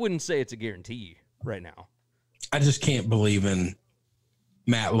I wouldn't say it's a guarantee right now. I just can't believe in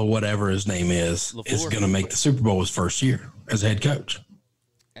Matt whatever his name is going to make the Super Bowl his first year as a head coach.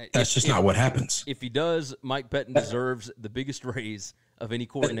 That's just not what happens. If he does, Mike Pettin deserves the biggest raise of any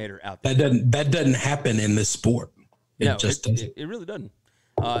coordinator out there. That doesn't happen in this sport. It really doesn't.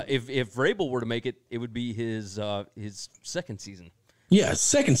 If Vrabel were to make it, it would be his second season. Yeah,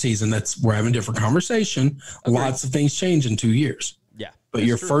 second season. We're having a different conversation. Okay. Lots of things change in 2 years. Yeah, but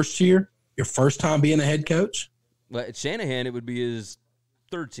your first year, your first time being a head coach. Well, at Shanahan, it would be his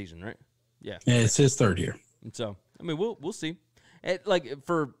third season, right? Yeah, it's his third year. And so, I mean, we'll see. Like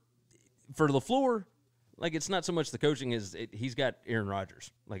for LaFleur, like it's not so much the coaching as he's got Aaron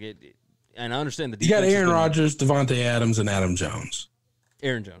Rodgers. And I understand the defense. He's got Aaron Rodgers, Devontae Adams, and Adam Jones.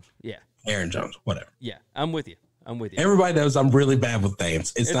 Aaron Jones, yeah. Aaron Jones, whatever. Yeah, I'm with you. Everybody knows I'm really bad with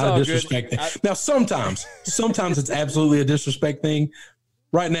names. It's not a disrespect thing. Now, sometimes it's absolutely a disrespect thing.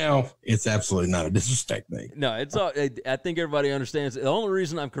 Right now, it's absolutely not a disrespect thing. No, it's all. I think everybody understands. The only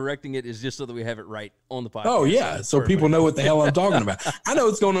reason I'm correcting it is just so that we have it right on the podcast. Oh, yeah, so people know what the hell I'm talking about. I know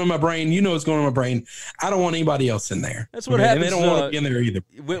what's going on in my brain. You know what's going on in my brain. I don't want anybody else in there. That's what happens. And they don't want to be in there either.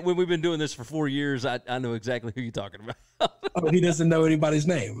 When we've been doing this for 4 years, I know exactly who you're talking about. He doesn't know anybody's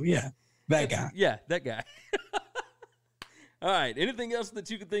name. Yeah, that guy. Yeah, that guy. All right, anything else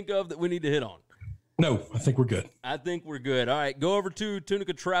that you can think of that we need to hit on? No, I think we're good. I think we're good. All right, go over to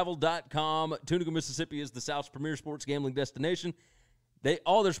tunicatravel.com. Tunica, Mississippi is the South's premier sports gambling destination.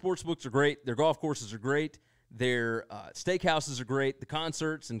 All their sports books are great. Their golf courses are great. Their steakhouses are great. The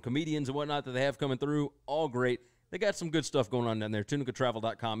concerts and comedians and whatnot that they have coming through, all great. They got some good stuff going on down there.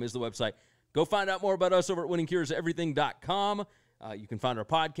 Tunicatravel.com is the website. Go find out more about us over at winningcureseverything.com. You can find our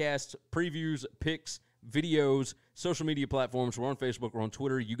podcasts, previews, picks, videos, social media platforms. We're on Facebook. We're on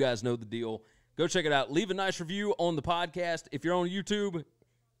Twitter. You guys know the deal. Go check it out. Leave a nice review on the podcast. If you're on YouTube,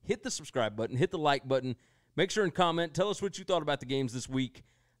 hit the subscribe button. Hit the like button. Make sure and comment. Tell us what you thought about the games this week.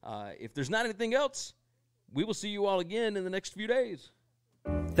 If there's not anything else, we will see you all again in the next few days.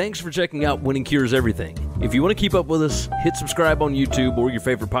 Thanks for checking out Winning Cures Everything. If you want to keep up with us, hit subscribe on YouTube or your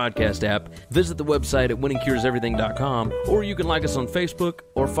favorite podcast app. Visit the website at winningcureseverything.com, or you can like us on Facebook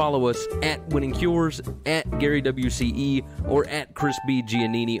or follow us at Winning Cures, at Gary WCE, or at Chris B.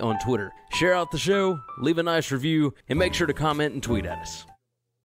 Giannini on Twitter. Share out the show, leave a nice review, and make sure to comment and tweet at us.